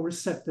 with a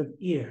receptive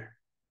ear.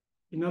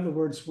 In other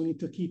words, we need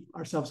to keep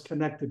ourselves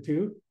connected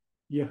to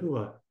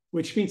Yahuwah,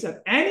 which means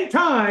at any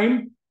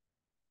time,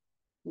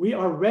 we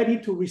are ready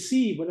to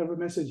receive whatever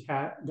message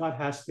God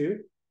has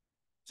to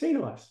say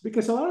to us.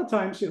 Because a lot of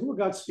times, Yahuwah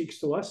God speaks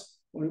to us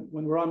when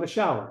we're on the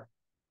shower.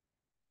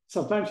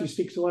 Sometimes He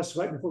speaks to us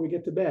right before we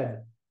get to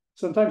bed.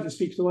 Sometimes He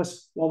speaks to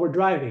us while we're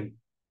driving.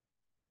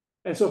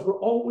 And so if we're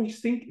always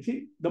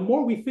thinking, the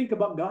more we think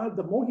about God,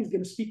 the more He's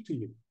going to speak to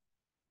you.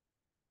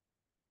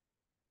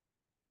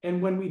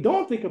 And when we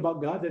don't think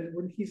about God, then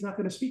He's not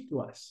going to speak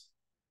to us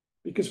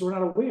because we're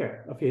not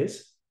aware of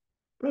His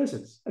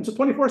presence. And so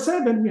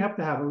 24/7, we have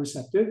to have a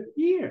receptive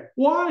ear.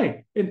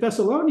 Why? In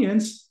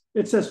Thessalonians,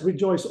 it says,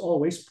 rejoice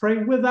always,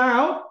 pray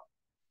without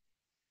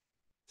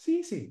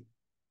ceasing.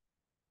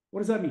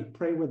 What does that mean?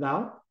 Pray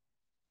without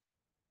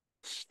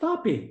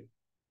stopping.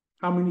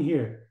 How many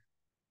here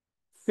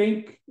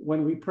think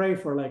when we pray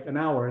for like an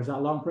hour, is that a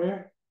long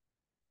prayer?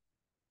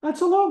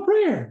 That's a long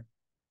prayer,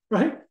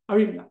 right? I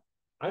mean,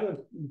 I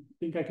don't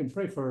think I can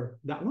pray for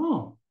that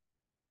long.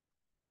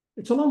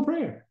 It's a long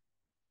prayer.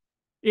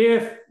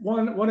 If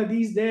one of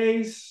these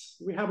days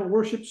we have a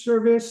worship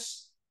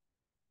service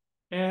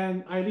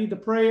and I lead the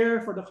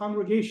prayer for the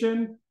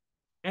congregation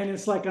and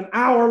it's like an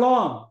hour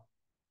long,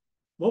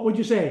 what would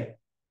you say?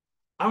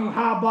 Ang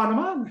haba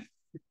naman.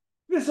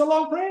 This is a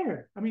long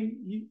prayer. I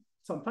mean,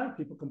 sometimes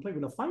people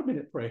complain with a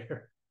 5-minute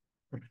prayer,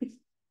 right?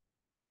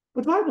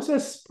 But the Bible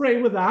says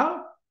pray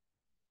without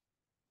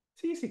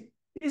ceasing.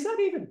 Is that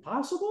even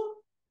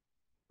possible?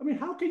 I mean,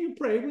 how can you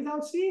pray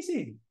without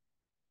ceasing?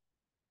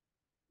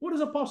 What is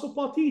Apostle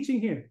Paul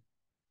teaching here?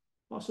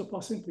 Apostle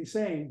Paul simply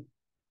saying,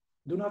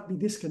 do not be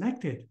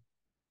disconnected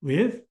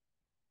with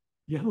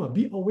Yahuwah.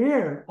 Be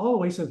aware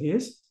always of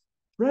His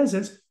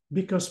presence,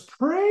 because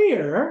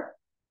prayer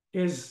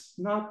is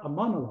not a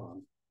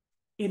monologue.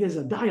 It is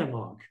a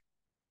dialogue.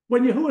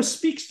 When Yahuwah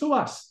speaks to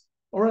us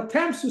or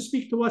attempts to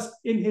speak to us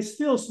in his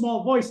still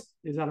small voice,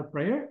 is that a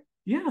prayer?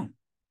 Yeah.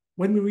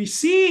 When we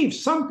receive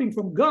something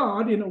from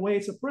God, in a way,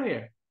 it's a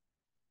prayer.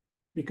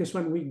 Because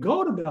when we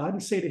go to God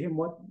and say to him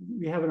what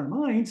we have in our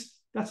minds,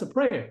 that's a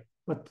prayer.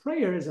 But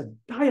prayer is a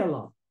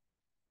dialogue,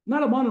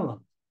 not a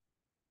monologue.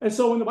 And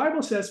so when the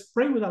Bible says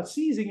pray without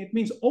ceasing, it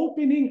means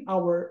opening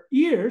our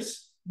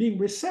ears, being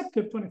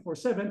receptive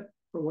 24/7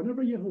 for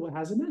whenever Yahuwah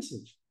has a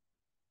message.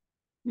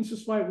 This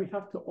is why we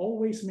have to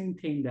always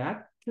maintain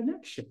that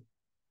connection.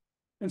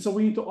 And so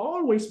we need to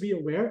always be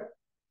aware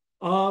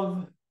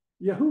of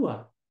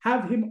Yahuwah.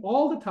 Have him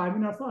all the time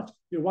in our thoughts.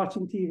 You're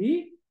watching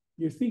TV,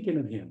 you're thinking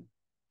of him.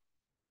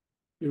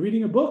 You're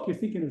reading a book, you're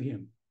thinking of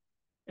him.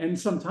 And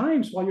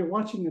sometimes while you're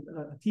watching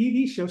a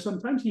TV show,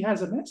 sometimes he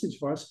has a message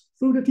for us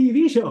through the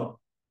TV show.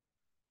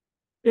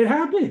 It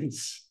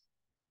happens.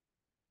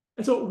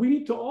 And so we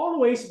need to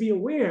always be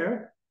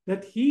aware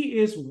that he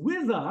is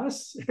with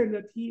us and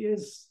that he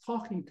is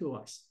talking to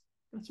us.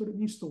 That's what it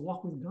means to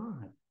walk with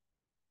God.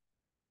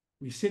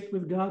 We sit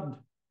with God,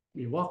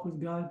 we walk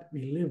with God,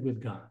 we live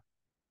with God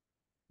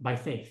by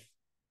faith,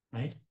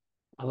 right?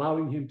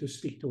 Allowing him to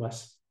speak to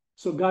us.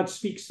 So God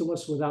speaks to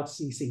us without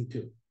ceasing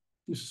to.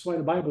 This is why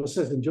the Bible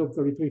says in Job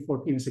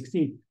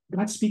 33:14-16,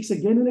 God speaks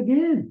again and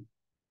again,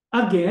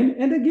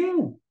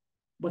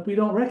 but we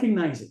don't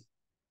recognize it.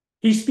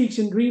 He speaks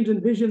in dreams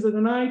and visions of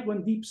the night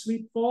when deep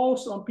sleep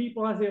falls on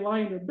people as they lie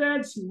in their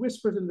beds. He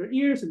whispers in their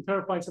ears and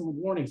terrifies them with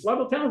warnings. The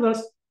Bible tells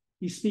us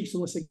he speaks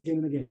to us again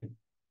and again,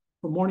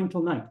 from morning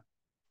till night.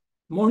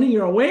 Morning,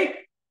 you're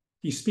awake,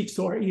 he speaks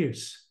to our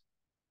ears.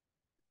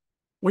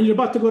 When you're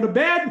about to go to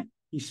bed,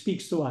 he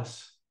speaks to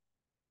us.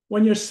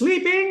 When you're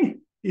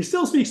sleeping, he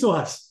still speaks to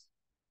us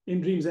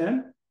in dreams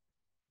and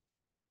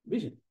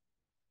vision.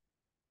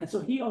 And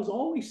so he is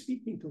always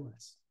speaking to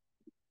us.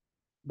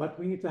 But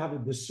we need to have a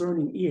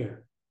discerning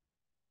ear.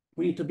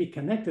 We need to be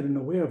connected and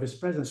aware of his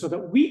presence so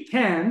that we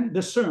can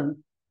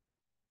discern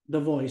the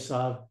voice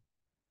of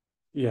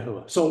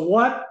Yahuwah. So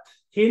what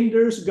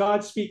hinders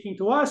God speaking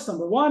to us?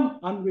 Number one,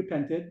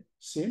 unrepented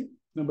sin.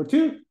 Number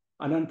two,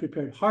 an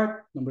unprepared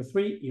heart. Number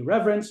three,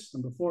 irreverence.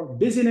 Number four,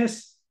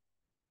 busyness.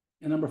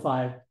 And number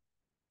five,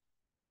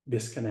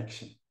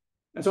 disconnection.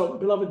 And so,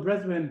 beloved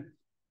brethren,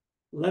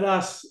 let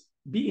us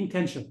be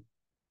intentional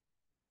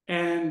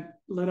and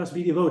let us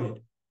be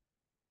devoted.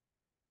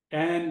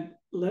 And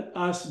let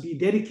us be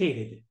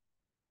dedicated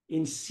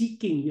in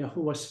seeking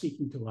Yahuwah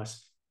speaking to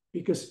us,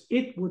 because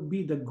it would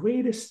be the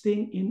greatest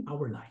thing in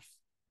our life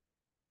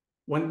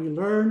when we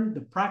learn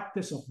the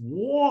practice of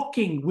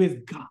walking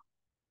with God.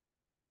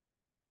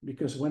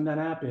 Because when that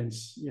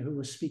happens,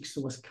 Yahuwah speaks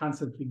to us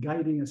constantly,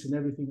 guiding us in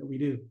everything that we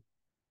do.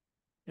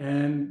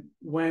 And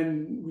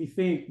when we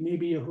think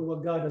maybe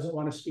Yahuwah God doesn't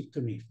want to speak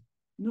to me,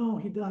 no,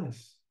 he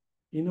does.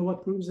 You know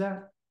what proves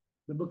that?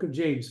 The book of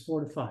James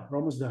 4-5. We're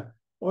almost done.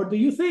 Or do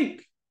you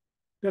think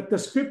that the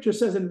scripture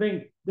says in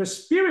vain, the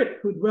spirit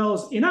who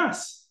dwells in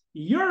us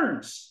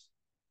yearns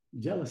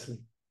jealously?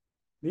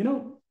 You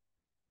know,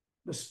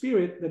 the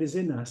spirit that is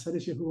in us, that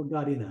is Yahuwah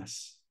God in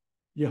us,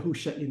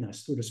 Yahusha in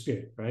us through the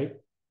spirit, right?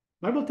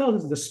 Bible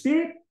tells us the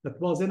spirit that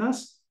dwells in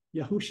us,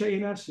 Yahusha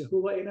in us,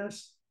 Yahuwah in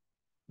us.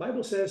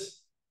 Bible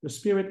says the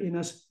spirit in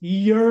us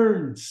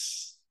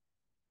yearns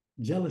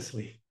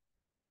jealously.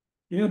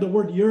 You know, the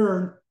word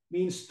yearn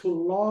means to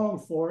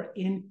long for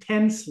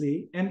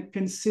intensely and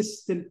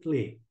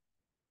consistently.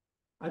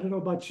 I don't know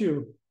about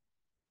you,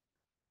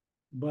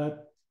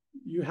 but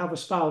you have a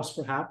spouse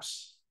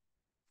perhaps.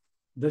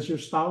 Does your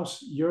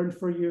spouse yearn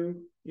for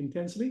you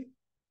intensely?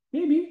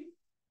 Maybe,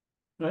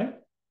 right?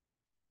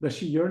 Does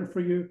she yearn for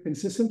you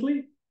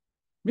consistently?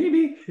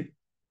 Maybe.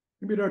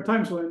 Maybe there are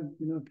times when,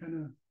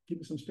 kind of give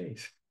me some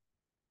space,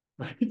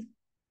 right?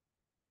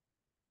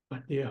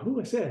 But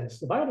Yahuwah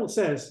says, the Bible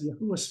says,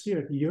 Yahuwah's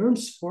spirit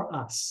yearns for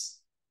us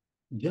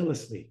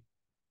jealously.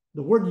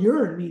 The word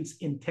yearn means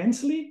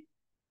intensely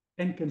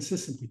and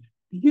consistently.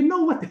 Do you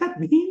know what that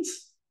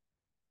means?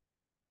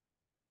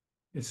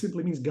 It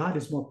simply means God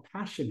is more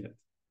passionate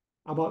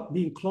about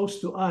being close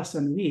to us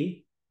than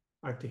we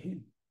are to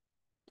him.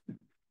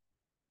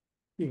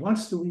 He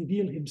wants to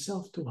reveal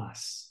himself to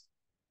us.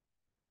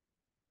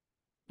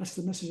 That's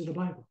the message of the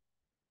Bible.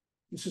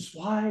 This is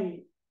why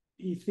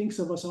he thinks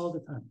of us all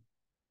the time.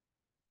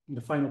 In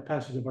the final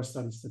passage of our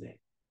studies today.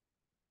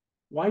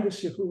 Why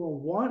does Yahuwah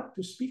want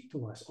to speak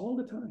to us all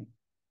the time?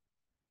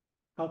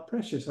 How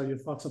precious are your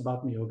thoughts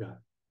about me, O God?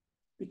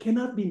 They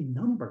cannot be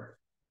numbered.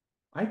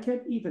 I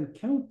can't even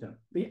count them.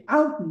 They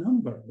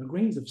outnumber the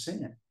grains of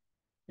sand.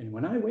 And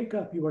when I wake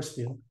up, you are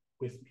still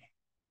with me.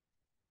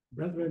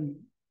 Brethren,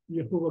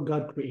 Yahuwah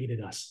God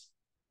created us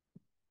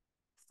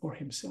for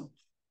himself.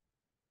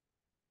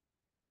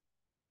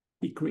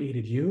 He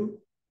created you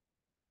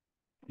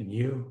and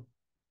you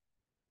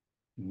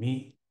and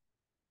me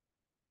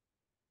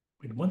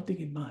with one thing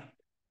in mind: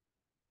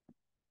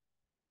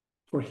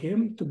 for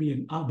him to be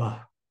an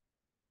Abba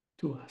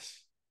to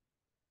us.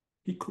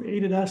 He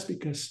created us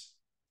because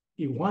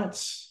he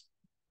wants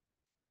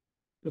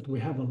that we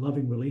have a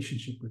loving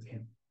relationship with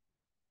him.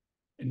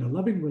 And a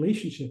loving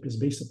relationship is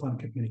based upon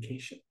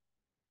communication.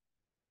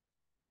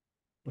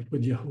 But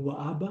with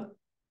Yahuwah Abba,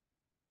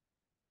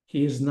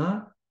 he is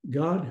not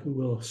God who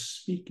will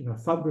speak in a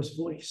thunderous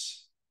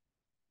voice,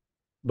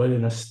 but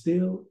in a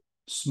still,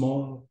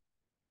 small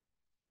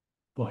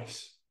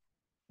voice.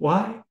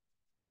 Why?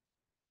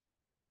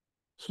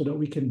 So that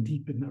we can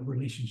deepen our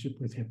relationship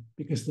with him.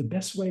 Because the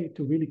best way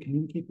to really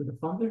communicate with the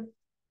Father,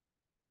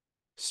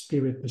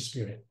 spirit to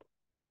spirit.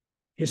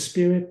 His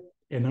spirit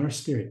and our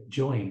spirit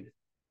joined.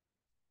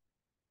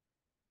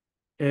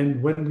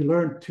 And when we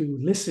learn to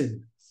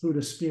listen through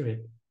the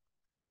Spirit,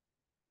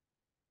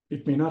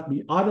 it may not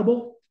be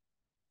audible,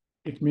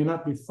 it may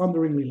not be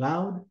thunderingly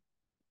loud,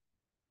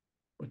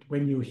 but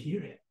when you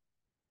hear it,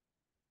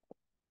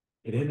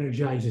 it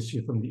energizes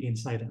you from the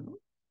inside out.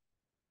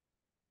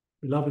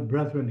 Beloved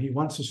brethren, he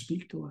wants to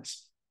speak to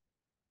us.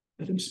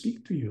 Let him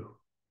speak to you.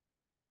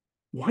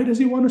 Why does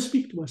he want to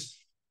speak to us?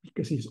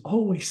 Because he's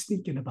always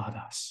thinking about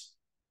us.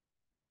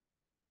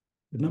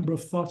 The number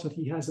of thoughts that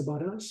he has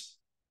about us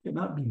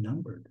cannot be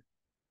numbered.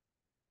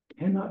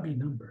 Cannot be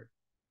numbered.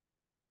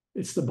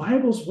 It's the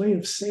Bible's way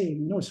of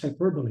saying, it's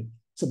hyperbole.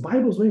 It's the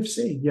Bible's way of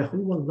saying,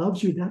 Yahuwah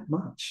loves you that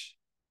much.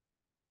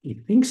 He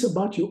thinks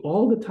about you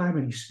all the time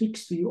and he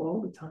speaks to you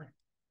all the time.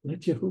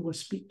 Let Yahuwah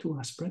speak to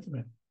us,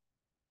 brethren.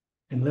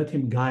 And let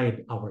him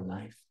guide our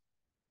life.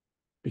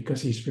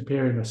 Because he's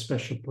preparing a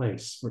special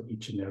place for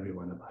each and every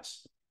one of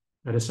us.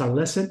 That is our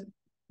lesson.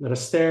 Let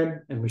us stand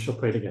and we shall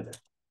pray together.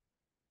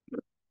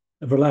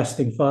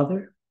 Everlasting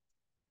Father,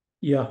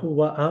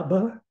 Yahuwah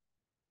Abba,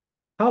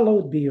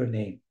 hallowed be your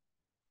name.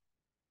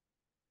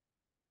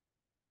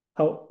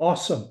 How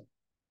awesome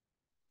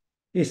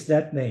is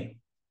that name?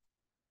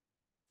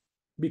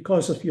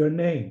 Because of your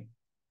name,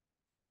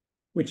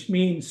 which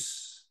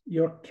means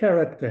your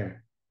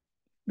character,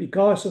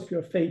 because of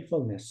your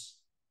faithfulness,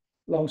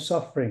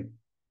 long-suffering,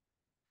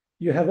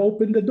 you have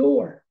opened the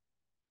door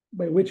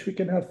by which we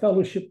can have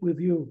fellowship with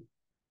you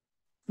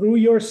through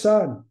your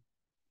Son,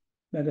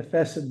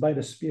 manifested by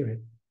the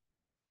Spirit.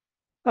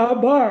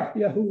 Abba,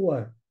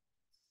 Yahuwah,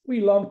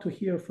 we long to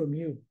hear from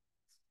you.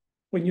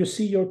 When you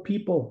see your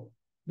people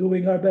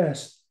doing our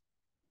best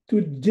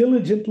to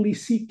diligently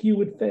seek you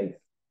with faith,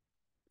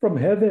 from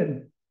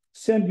heaven,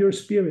 send your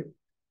Spirit.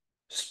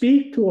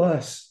 Speak to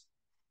us.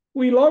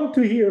 We long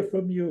to hear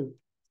from you.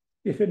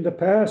 If in the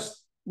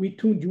past we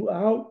tuned you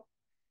out,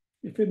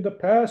 if in the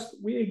past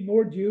we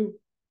ignored you,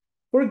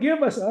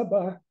 forgive us,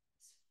 Abba.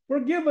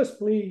 Forgive us,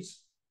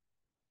 please,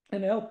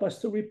 and help us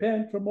to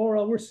repent from all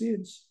our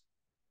sins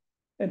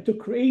and to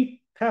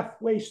create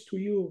pathways to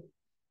you.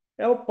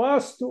 Help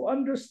us to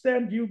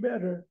understand you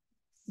better,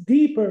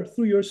 deeper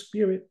through your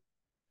Spirit,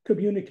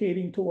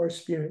 communicating to our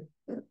spirit.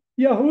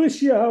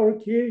 Yahusha, our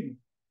King,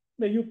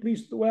 may you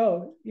please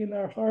dwell in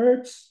our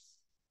hearts.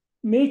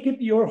 Make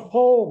it your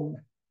home,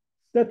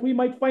 that we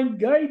might find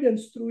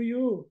guidance through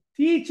you,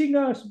 teaching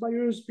us by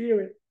your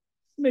Spirit.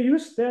 May you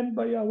stand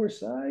by our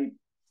side.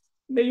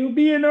 May you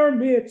be in our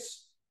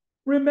midst.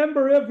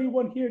 Remember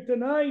everyone here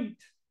tonight,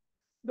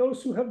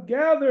 those who have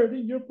gathered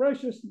in your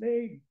precious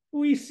name.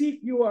 We seek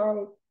you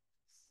out.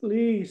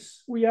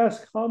 Please, we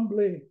ask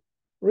humbly,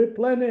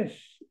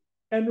 replenish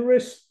and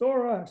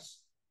restore us.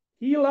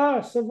 Heal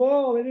us of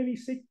all and any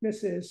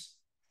sicknesses,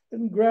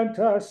 and grant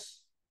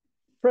us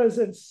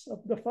presence of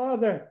the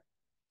Father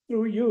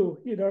through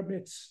you in our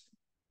midst.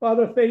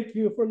 Father, thank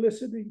you for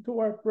listening to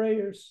our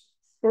prayers,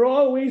 for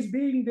always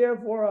being there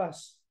for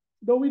us.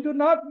 Though we do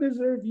not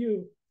deserve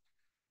you,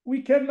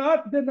 we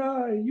cannot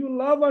deny you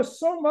love us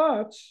so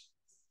much.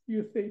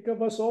 You think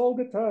of us all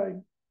the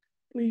time.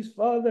 Please,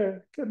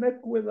 Father,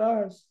 connect with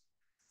us.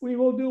 We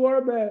will do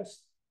our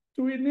best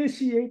to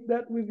initiate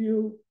that with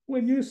you.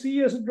 When you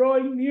see us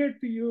drawing near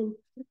to you,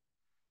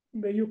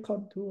 may you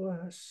come to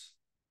us,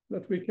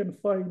 that we can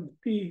find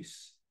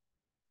peace,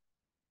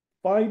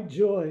 find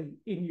joy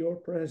in your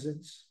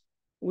presence.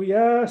 We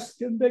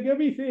ask and beg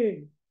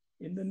everything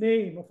in the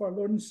name of our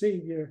Lord and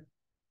Savior,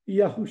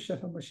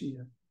 Yahusha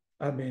HaMashiach.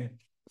 Amen.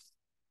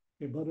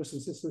 Okay, brothers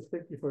and sisters,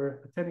 thank you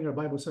for attending our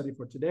Bible study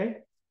for today.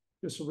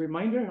 Just a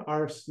reminder,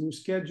 our new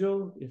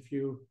schedule, if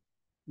you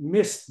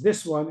missed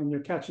this one and you're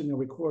catching a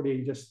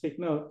recording, just take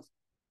note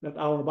that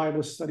our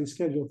Bible study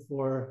schedule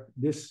for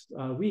this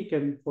week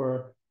and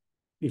for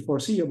the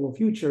foreseeable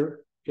future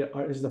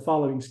is the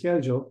following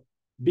schedule.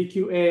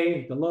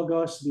 BQA, the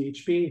Logos,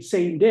 BHP,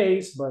 same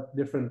days, but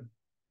different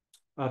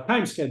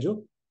time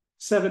schedule,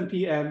 7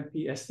 p.m.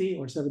 PST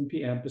or 7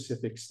 p.m.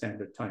 Pacific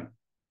Standard Time.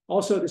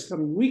 Also, this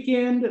coming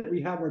weekend,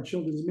 we have our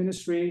children's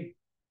ministry,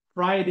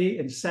 Friday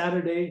and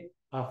Saturday.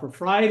 For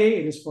Friday,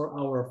 it is for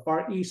our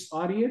Far East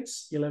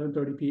audience,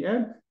 11:30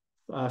 p.m.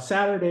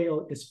 Saturday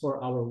is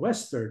for our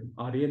Western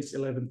audience,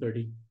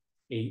 11:30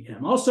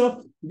 a.m.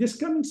 Also, this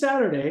coming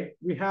Saturday,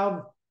 we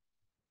have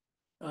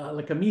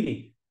like a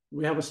meeting.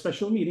 We have a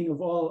special meeting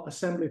of all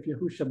Assembly of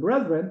Yahusha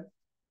brethren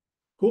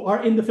who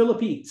are in the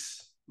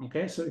Philippines.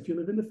 Okay, so if you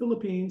live in the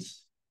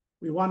Philippines,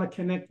 we want to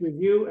connect with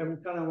you, and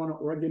we kind of want to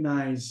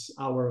organize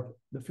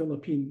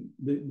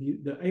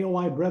the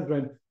AOI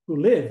brethren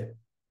who live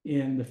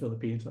in the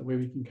Philippines. That way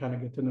we can kind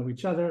of get to know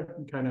each other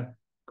and kind of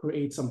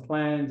create some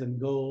plans and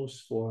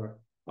goals for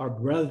our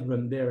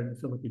brethren there in the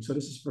Philippines. So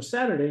this is for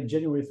Saturday,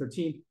 January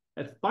 13th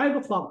at 5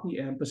 o'clock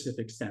p.m.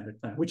 Pacific Standard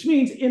Time, which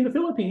means in the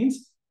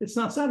Philippines, it's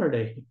not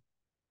Saturday.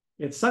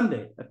 It's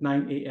Sunday at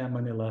 9 a.m.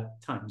 Manila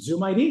time.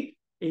 Zoom ID,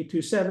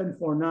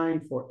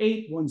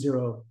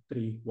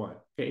 827-4948-1031.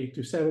 Okay,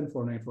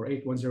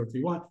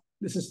 827-4948-1031.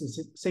 This is the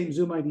same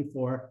Zoom ID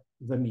for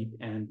the meet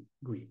and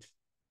greet.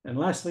 And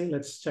lastly,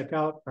 let's check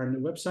out our new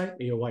website,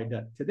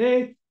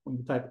 aoy.today. When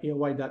you type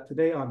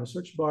aoy.today on the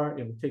search bar,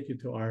 it will take you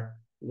to our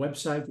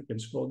website. You can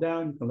scroll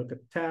down, you can look at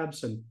the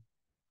tabs and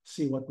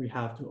see what we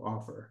have to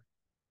offer.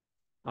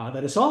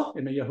 That is all.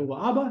 And may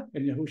Yahuwah Abba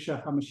and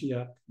Yahusha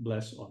HaMashiach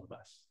bless all of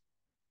us.